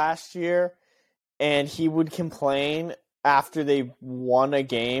good last year, and he would complain after they won a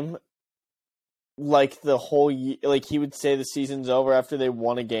game, like the whole year, like he would say the season's over after they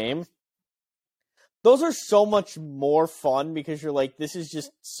won a game. Those are so much more fun because you're like, this is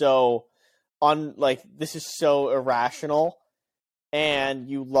just so this is so irrational. And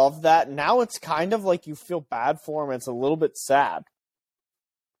you love that. Now it's kind of like you feel bad for him. It's a little bit sad.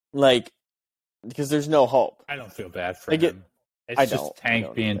 Because there's no hope. I don't feel bad for him. It's just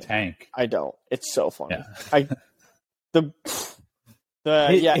Tank being Tank. I don't. It's so funny.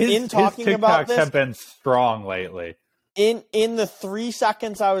 Yeah. In talking his about this, have been strong lately. In the 3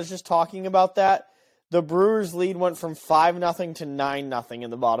 seconds I was just talking about that, the Brewers' lead went from 5-0 to 9-0 in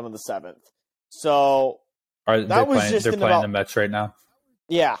the bottom of the 7th. So They're playing the Mets right now?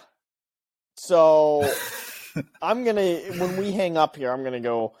 Yeah. So when we hang up here, I'm gonna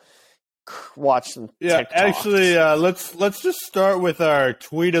go watch some TikToks. Actually, let's just start with our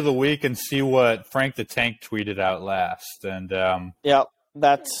tweet of the week and see what Frank the Tank tweeted out last. And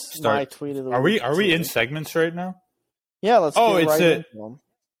that's my tweet of the week. Are we in segments right now? Yeah, let's get right into them.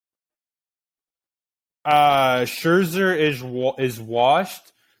 Scherzer is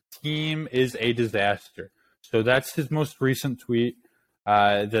washed. Team is a disaster. So that's his most recent tweet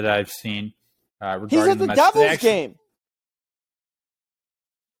that I've seen. Regarding He's at the Devils game.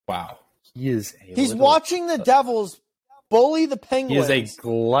 Wow. He's watching the Devils bully the Penguins. He is a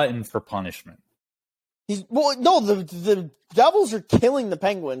glutton for punishment. The Devils are killing the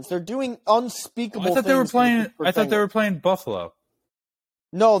Penguins. They're doing unspeakable things. I thought they were playing Buffalo.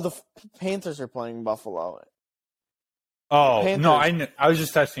 No, the Panthers are playing Buffalo. Oh, no, I was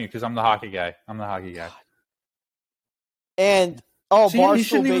just testing you because I'm the hockey guy. And Barstool you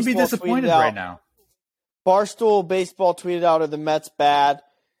shouldn't even be disappointed right now. Barstool Baseball tweeted out, "Are the Mets bad?"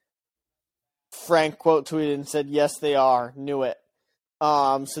 Frank quote tweeted and said, "Yes, they are. Knew it."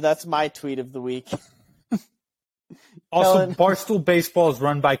 So that's my tweet of the week. Also, Barstool Baseball is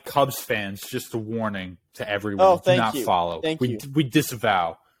run by Cubs fans. Just a warning to everyone: do not follow. We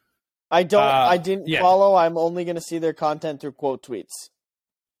disavow. I didn't follow. I'm only going to see their content through quote tweets.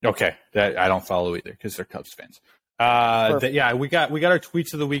 Okay, I don't follow either because they're Cubs fans. We got our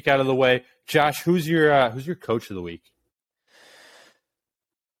tweets of the week out of the way. Josh, who's your coach of the week?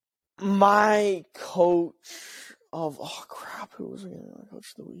 My coach of who was my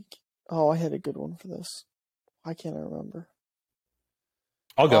coach of the week? Oh, I had a good one for this. Why can't I remember?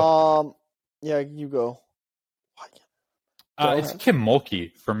 I'll go. Yeah, you go. Why can't it's Kim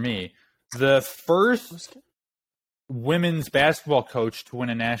Mulkey for me. The first women's basketball coach to win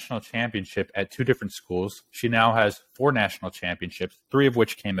a national championship at 2 different schools. She now has 4 national championships, 3 of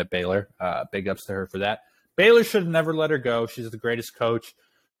which came at Baylor. Big ups to her for that. Baylor should have never let her go. She's the greatest coach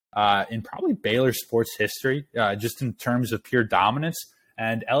in probably Baylor sports history, just in terms of pure dominance.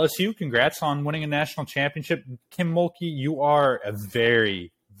 And LSU, congrats on winning a national championship. Kim Mulkey, you are a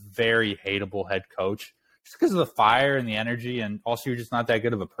very, very hateable head coach just because of the fire and the energy, and also you're just not that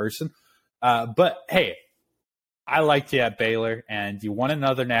good of a person. But, hey, I liked you at Baylor, and you won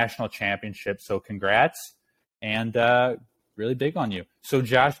another national championship, so congrats, and really big on you. So,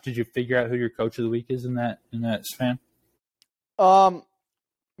 Josh, did you figure out who your coach of the week is in that span?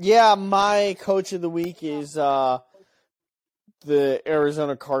 Yeah, my coach of the week is the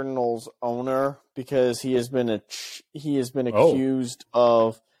Arizona Cardinals owner because he has been accused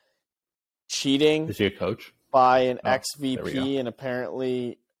of cheating. Is he a coach? By an ex-VP and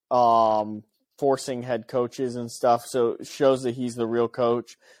apparently forcing head coaches and stuff. So it shows that he's the real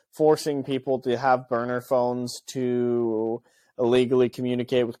coach, forcing people to have burner phones to illegally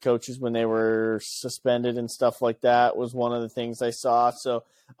communicate with coaches when they were suspended and stuff like that was one of the things I saw. So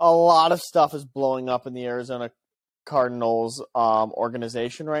a lot of stuff is blowing up in the Arizona Cardinals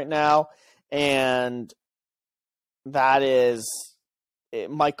organization right now. And that is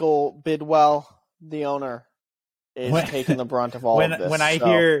Michael Bidwell, the owner, is taking the brunt of all of this.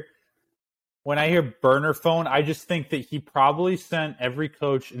 When I hear burner phone, I just think that he probably sent every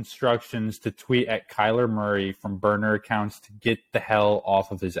coach instructions to tweet at Kyler Murray from burner accounts to get the hell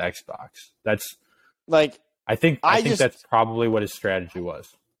off of his Xbox. That's I think that's probably what his strategy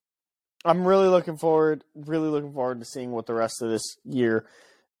was. I'm really looking forward to seeing what the rest of this year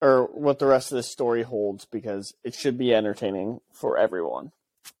or what the rest of this story holds because it should be entertaining for everyone.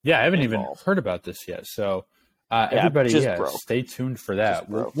 Yeah, I haven't even heard about this yet. So everybody, stay tuned for that.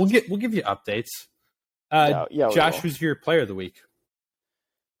 We'll give you updates. Josh, who's your player of the week?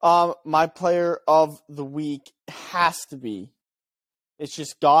 My player of the week has to be. It's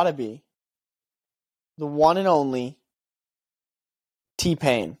just gotta be the one and only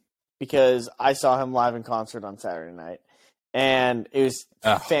T-Pain because I saw him live in concert on Saturday night, and it was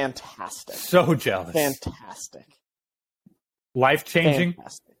fantastic. So jealous. Fantastic. Life-changing?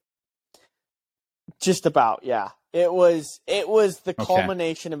 Fantastic. Just about, yeah. It was the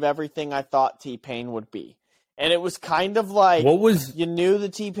culmination of everything I thought T-Pain would be. And it was kind of like you knew the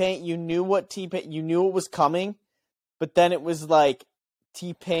T-Pain, you knew it was coming, but then it was like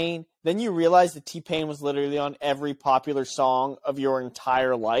T-Pain, then you realized that T-Pain was literally on every popular song of your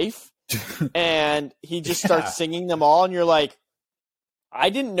entire life. And he just starts singing them all, and you're like, I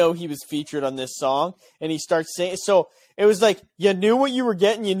didn't know he was featured on this song. And he starts saying, so it was like you knew what you were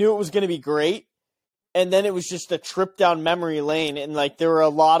getting, you knew it was going to be great. and then it was just a trip down memory lane, and like there were a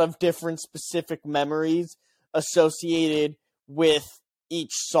lot of different specific memories associated with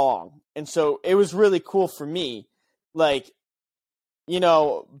each song. And so it was really cool for me. Like,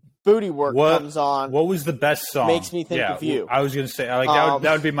 Booty Work comes on. What was the best song? Makes me think of you. I was going to say, like,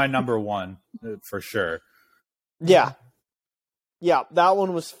 that would be my number one for sure. Yeah. Yeah, that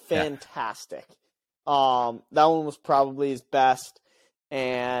one was fantastic. Yeah. That one was probably his best.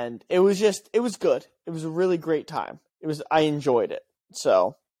 And it was good. It was a really great time. I enjoyed it.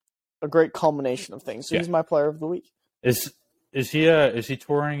 So, a great culmination of things. So he's my player of the week. Is he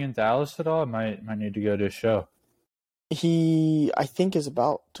touring in Dallas at all? I might need to go to a show. He, I think, is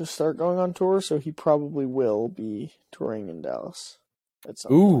about to start going on tour, so he probably will be touring in Dallas at some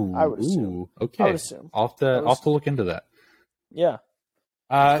point. I would assume. Okay. I would assume. I'll have to look into that. Yeah.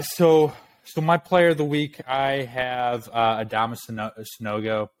 So my player of the week, I have Adama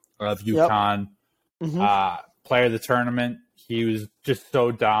Sanogo of UConn. Yep. Mm-hmm. Player of the tournament. He was just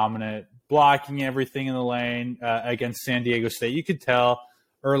so dominant, blocking everything in the lane against San Diego State. You could tell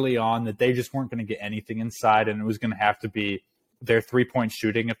early on that they just weren't going to get anything inside, and it was going to have to be their 3-point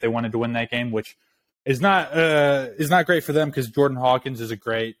shooting if they wanted to win that game, which is not great for them because Jordan Hawkins is a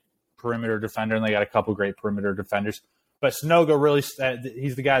great perimeter defender, and they got a couple great perimeter defenders. But Sanogo really,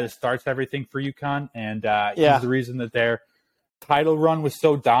 he's the guy that starts everything for UConn, and he's the reason that their title run was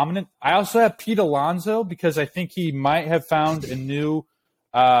so dominant. I also have Pete Alonso because I think he might have found a new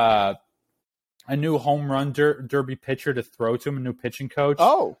home run derby pitcher to throw to him, a new pitching coach.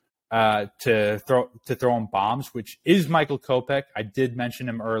 Oh, to throw him bombs, which is Michael Kopech. I did mention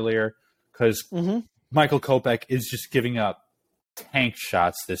him earlier because Michael Kopech is just giving up tank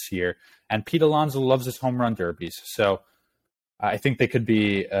shots this year, and Pete Alonso loves his home run derbies. So I think they could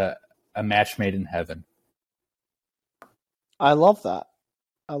be a match made in heaven. I love that.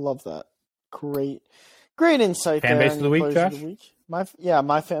 Great insight. Fan base of the week, Josh? My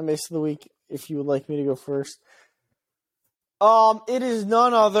fan base of the week. If you would like me to go first, it is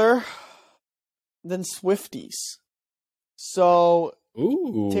none other than Swifties. So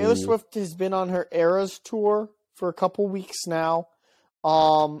Taylor Swift has been on her Eras tour for a couple weeks now,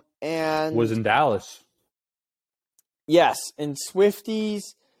 and was in Dallas. Yes, and Swifties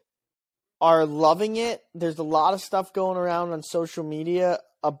are loving it. There's a lot of stuff going around on social media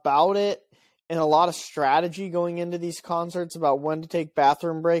about it, and a lot of strategy going into these concerts about when to take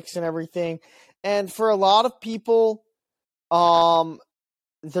bathroom breaks and everything. And for a lot of people,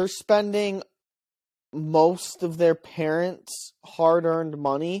 they're spending most of their parents' hard-earned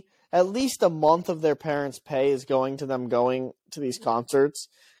money. At least a month of their parents' pay is going to them going to these concerts,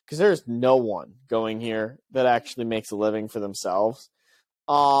 because there's no one going here that actually makes a living for themselves.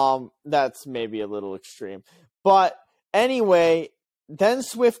 That's maybe a little extreme. But anyway, then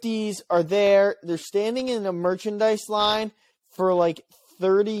Swifties are there. They're standing in a merchandise line for like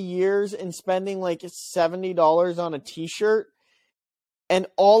 30 years and spending like $70 on a t-shirt. And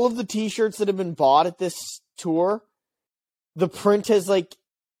all of the t-shirts that have been bought at this tour, the print has like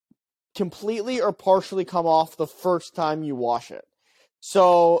completely or partially come off the first time you wash it.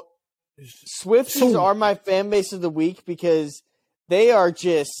 So Swifties are my fan base of the week because they are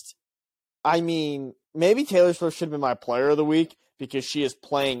just, I mean, maybe Taylor Swift should have been my player of the week because she is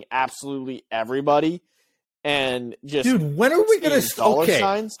playing absolutely everybody and just. Dude, when are we going to okay?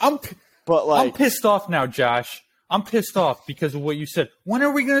 Signs. I'm pissed off now, Josh. I'm pissed off because of what you said. When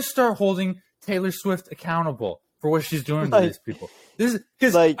are we going to start holding Taylor Swift accountable for what she's doing to these people?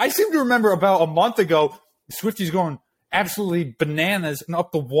 Because I seem to remember about a month ago, Swifties going absolutely bananas and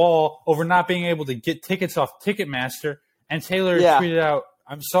up the wall over not being able to get tickets off Ticketmaster. And Taylor tweeted out,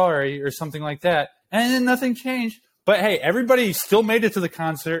 "I'm sorry," or something like that. And then nothing changed. But hey, everybody still made it to the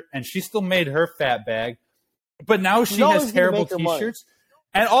concert, and she still made her fat bag. But now she has terrible T-shirts.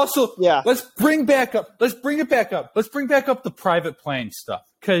 And also, let's bring it back up the private plane stuff.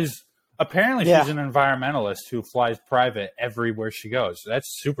 Because apparently she's an environmentalist who flies private everywhere she goes. That's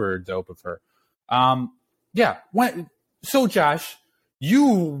super dope of her. So, Josh,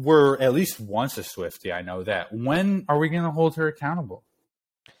 you were at least once a Swiftie. I know that. When are we going to hold her accountable?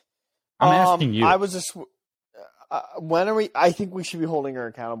 I'm asking you. I was when are we? I think we should be holding her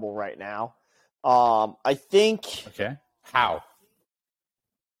accountable right now. I think. Okay. How?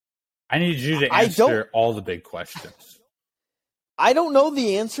 I need you to answer all the big questions. I don't know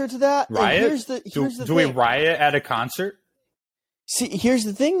the answer to that. Riot? Here's the thing. Do we riot at a concert? See, here's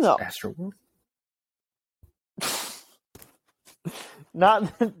the thing, though. Astroworld?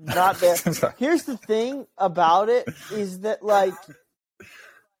 Not there. Here's the thing about it is that, like,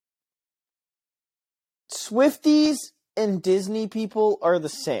 Swifties and Disney people are the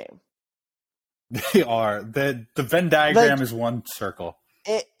same. They are. The Venn diagram is one circle.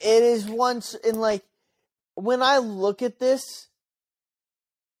 It is once in like when I look at this,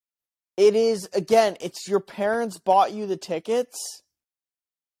 it is again, it's your parents bought you the tickets.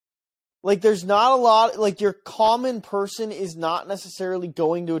 Like there's not a lot like your common person is not necessarily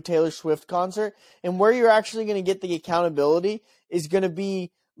going to a Taylor Swift concert, and where you're actually going to get the accountability is going to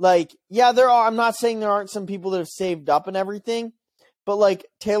be like, yeah, I'm not saying there aren't some people that have saved up and everything, but like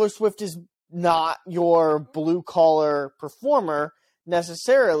Taylor Swift is not your blue collar performer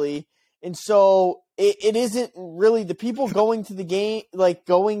necessarily. And so it isn't really the people going to the game, like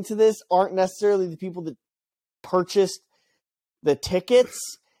going to this aren't necessarily the people that purchased the tickets.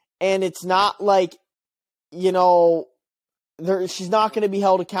 And it's not like, she's not going to be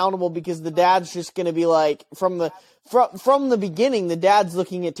held accountable because the dad's just going to be like, from the beginning, the dad's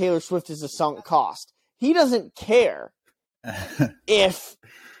looking at Taylor Swift as a sunk cost. He doesn't care if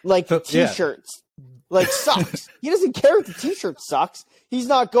like the t-shirts like sucks. He doesn't care if the t-shirt sucks. He's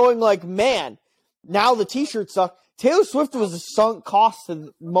not going like, man, now the t-shirt suck. Taylor Swift was a sunk cost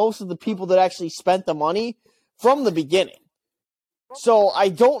to most of the people that actually spent the money from the beginning. So I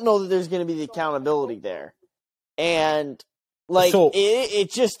don't know that there's going to be the accountability there. And like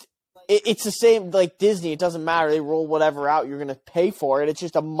it's the same like Disney. It doesn't matter. They roll whatever out. You're going to pay for it. It's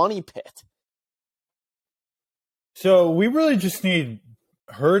just a money pit. So we really just need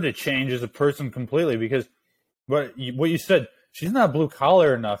her to change as a person completely, because what you said, she's not blue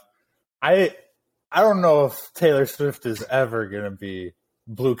collar enough. I don't know if Taylor Swift is ever going to be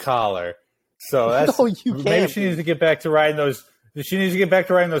blue collar. So that's maybe she needs to get back to writing those. She needs to get back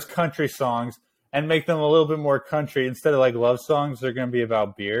to writing those country songs and make them a little bit more country instead of like love songs. They're going to be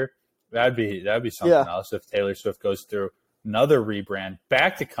about beer. That'd be something else if Taylor Swift goes through another rebrand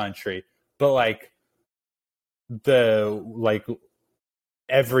back to country, but like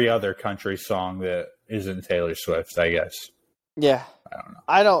every other country song that isn't Taylor Swift, I guess. Yeah, I don't know.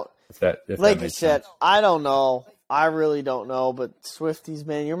 I don't. If like that you said, sense. I don't know. I really don't know. But Swifties,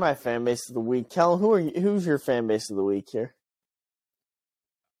 man, you're my fan base of the week. Kellen, who's your fan base of the week here?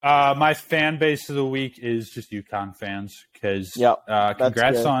 My fan base of the week is just UConn fans because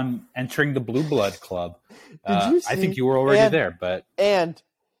congrats on entering the Blue Blood Club. Did you see, I think you were already there, but and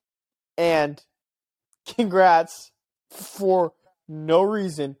congrats for no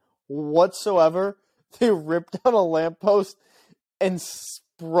reason whatsoever. They ripped out a lamppost and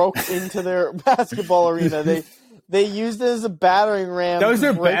broke into their basketball arena. They used it as a battering ram. That was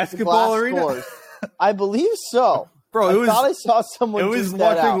their basketball arena? Scores. I believe so. Bro, I thought I saw someone. It was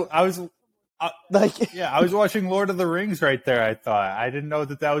watching. I was watching Lord of the Rings right there. I thought I didn't know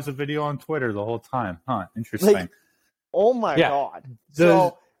that was a video on Twitter the whole time. Huh? Interesting. Like, oh my god!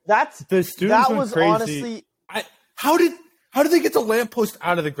 So the students that was crazy. Honestly. How did they get the lamppost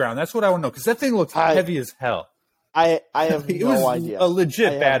out of the ground? That's what I want to know, because that thing looks heavy as hell. I have no idea. A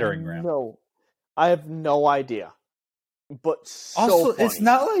legit battering ram. No, I have no idea. But also, funny. It's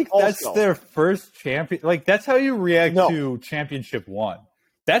not like that's their first champion. Like, that's how you react to Championship 1.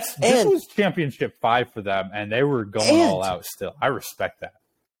 This was Championship 5 for them, and they were going all out still. I respect that.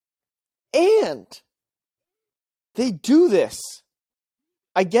 And they do this.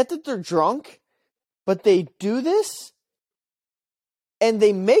 I get that they're drunk, but they do this, and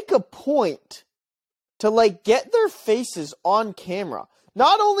they make a point to, like, get their faces on camera.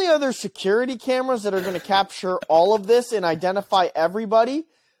 Not only are there security cameras that are going to capture all of this and identify everybody,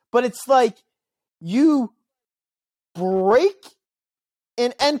 but it's like you break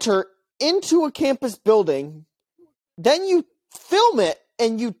and enter into a campus building, then you film it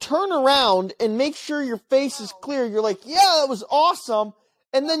and you turn around and make sure your face is clear. You're like, yeah, that was awesome.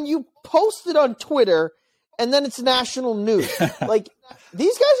 And then you post it on Twitter, and then it's national news. Like,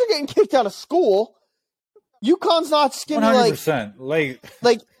 these guys are getting kicked out of school. UConn's not just gonna be 100%.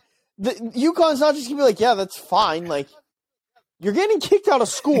 The UConn's not just gonna be like, yeah, that's fine. Like, you're getting kicked out of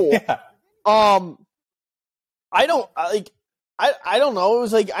school. Yeah. I don't know. It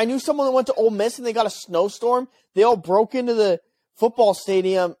was like, I knew someone that went to Ole Miss and they got a snowstorm. They all broke into the football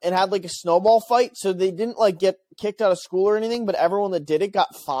stadium and had like a snowball fight. So they didn't like get kicked out of school or anything, but everyone that did it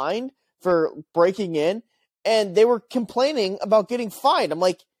got fined for breaking in, and they were complaining about getting fined. I'm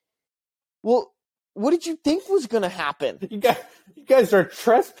like, well, what did you think was going to happen? You guys are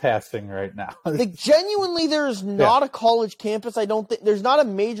trespassing right now. Like, genuinely, there's not a college campus. I don't think there's not a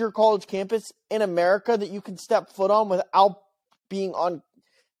major college campus in America that you can step foot on without being on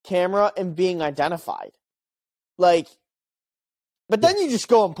camera and being identified. Like, but then you just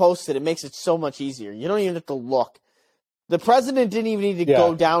go and post it. It makes it so much easier. You don't even have to look. The president didn't even need to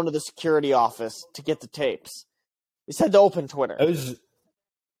go down to the security office to get the tapes. He said to open Twitter.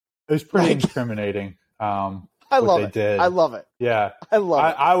 It was pretty incriminating. I love it. Did. I love it. Yeah, I love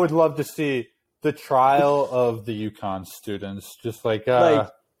it. I would love to see the trial of the UConn students. Just I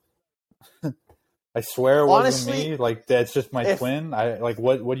swear it wasn't me. Like, that's just my twin.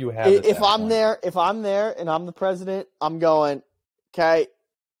 What do you have? If I'm there and I'm the president, I'm going, okay,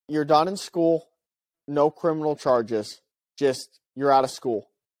 you're done in school, no criminal charges. Just, you're out of school.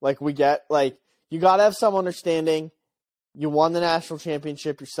 Like, you got to have some understanding. You won the national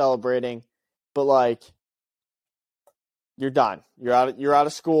championship, you're celebrating, but like, you're done. You're out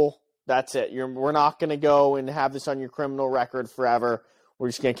of school. That's it. We're not going to go and have this on your criminal record forever. We're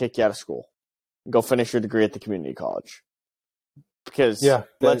just going to kick you out of school. Go finish your degree at the community college. Because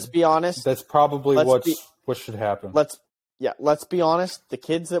let's be honest, that's probably what should happen. Let's be honest. The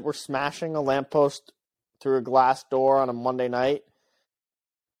kids that were smashing a lamppost through a glass door on a Monday night,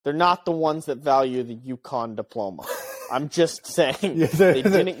 they're not the ones that value the UConn diploma. I'm just saying they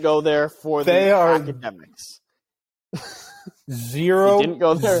didn't go there for the academics.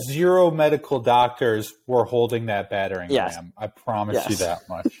 Zero medical doctors were holding that battering ram. I promise you that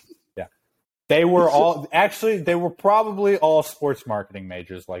much. Yeah. They were probably all sports marketing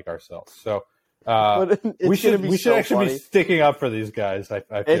majors like ourselves. So we should actually be sticking up for these guys. I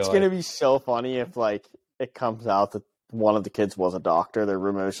feel it's going to be so funny if like it comes out that one of the kids was a doctor. Their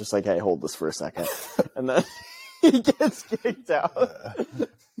roommate was just like, "Hey, hold this for a second," and then he gets kicked out.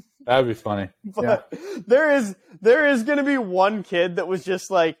 That'd be funny. But there is going to be one kid that was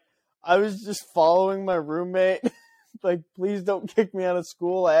just like, I was just following my roommate. Like, please don't kick me out of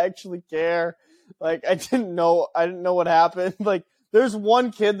school. I actually care. Like, I didn't know what happened. Like, there's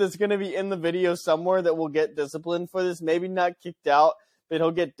one kid that's going to be in the video somewhere that will get disciplined for this. Maybe not kicked out, but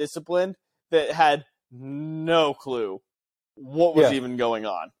he'll get disciplined, that had no clue what was even going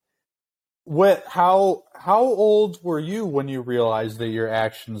on. How old were you when you realized that your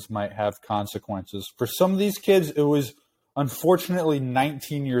actions might have consequences? For some of these kids, it was unfortunately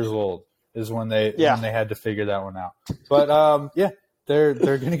 19 years old is when they had to figure that one out. But they're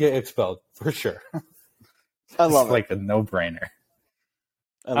going to get expelled for sure. I love it. Like a no-brainer.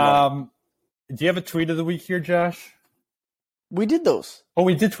 Do you have a tweet of the week here, Josh? We did those. Oh,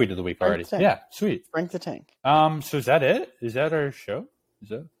 we did tweet of the week already. Yeah, sweet. Frank the Tank. So is that it? Is that our show?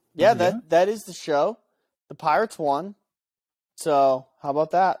 Yeah, that is the show. The Pirates won. So how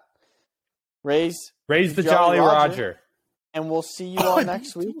about that? Raise the Jolly Roger. And we'll see you all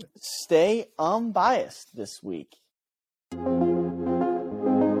next week. Stay unbiased this week.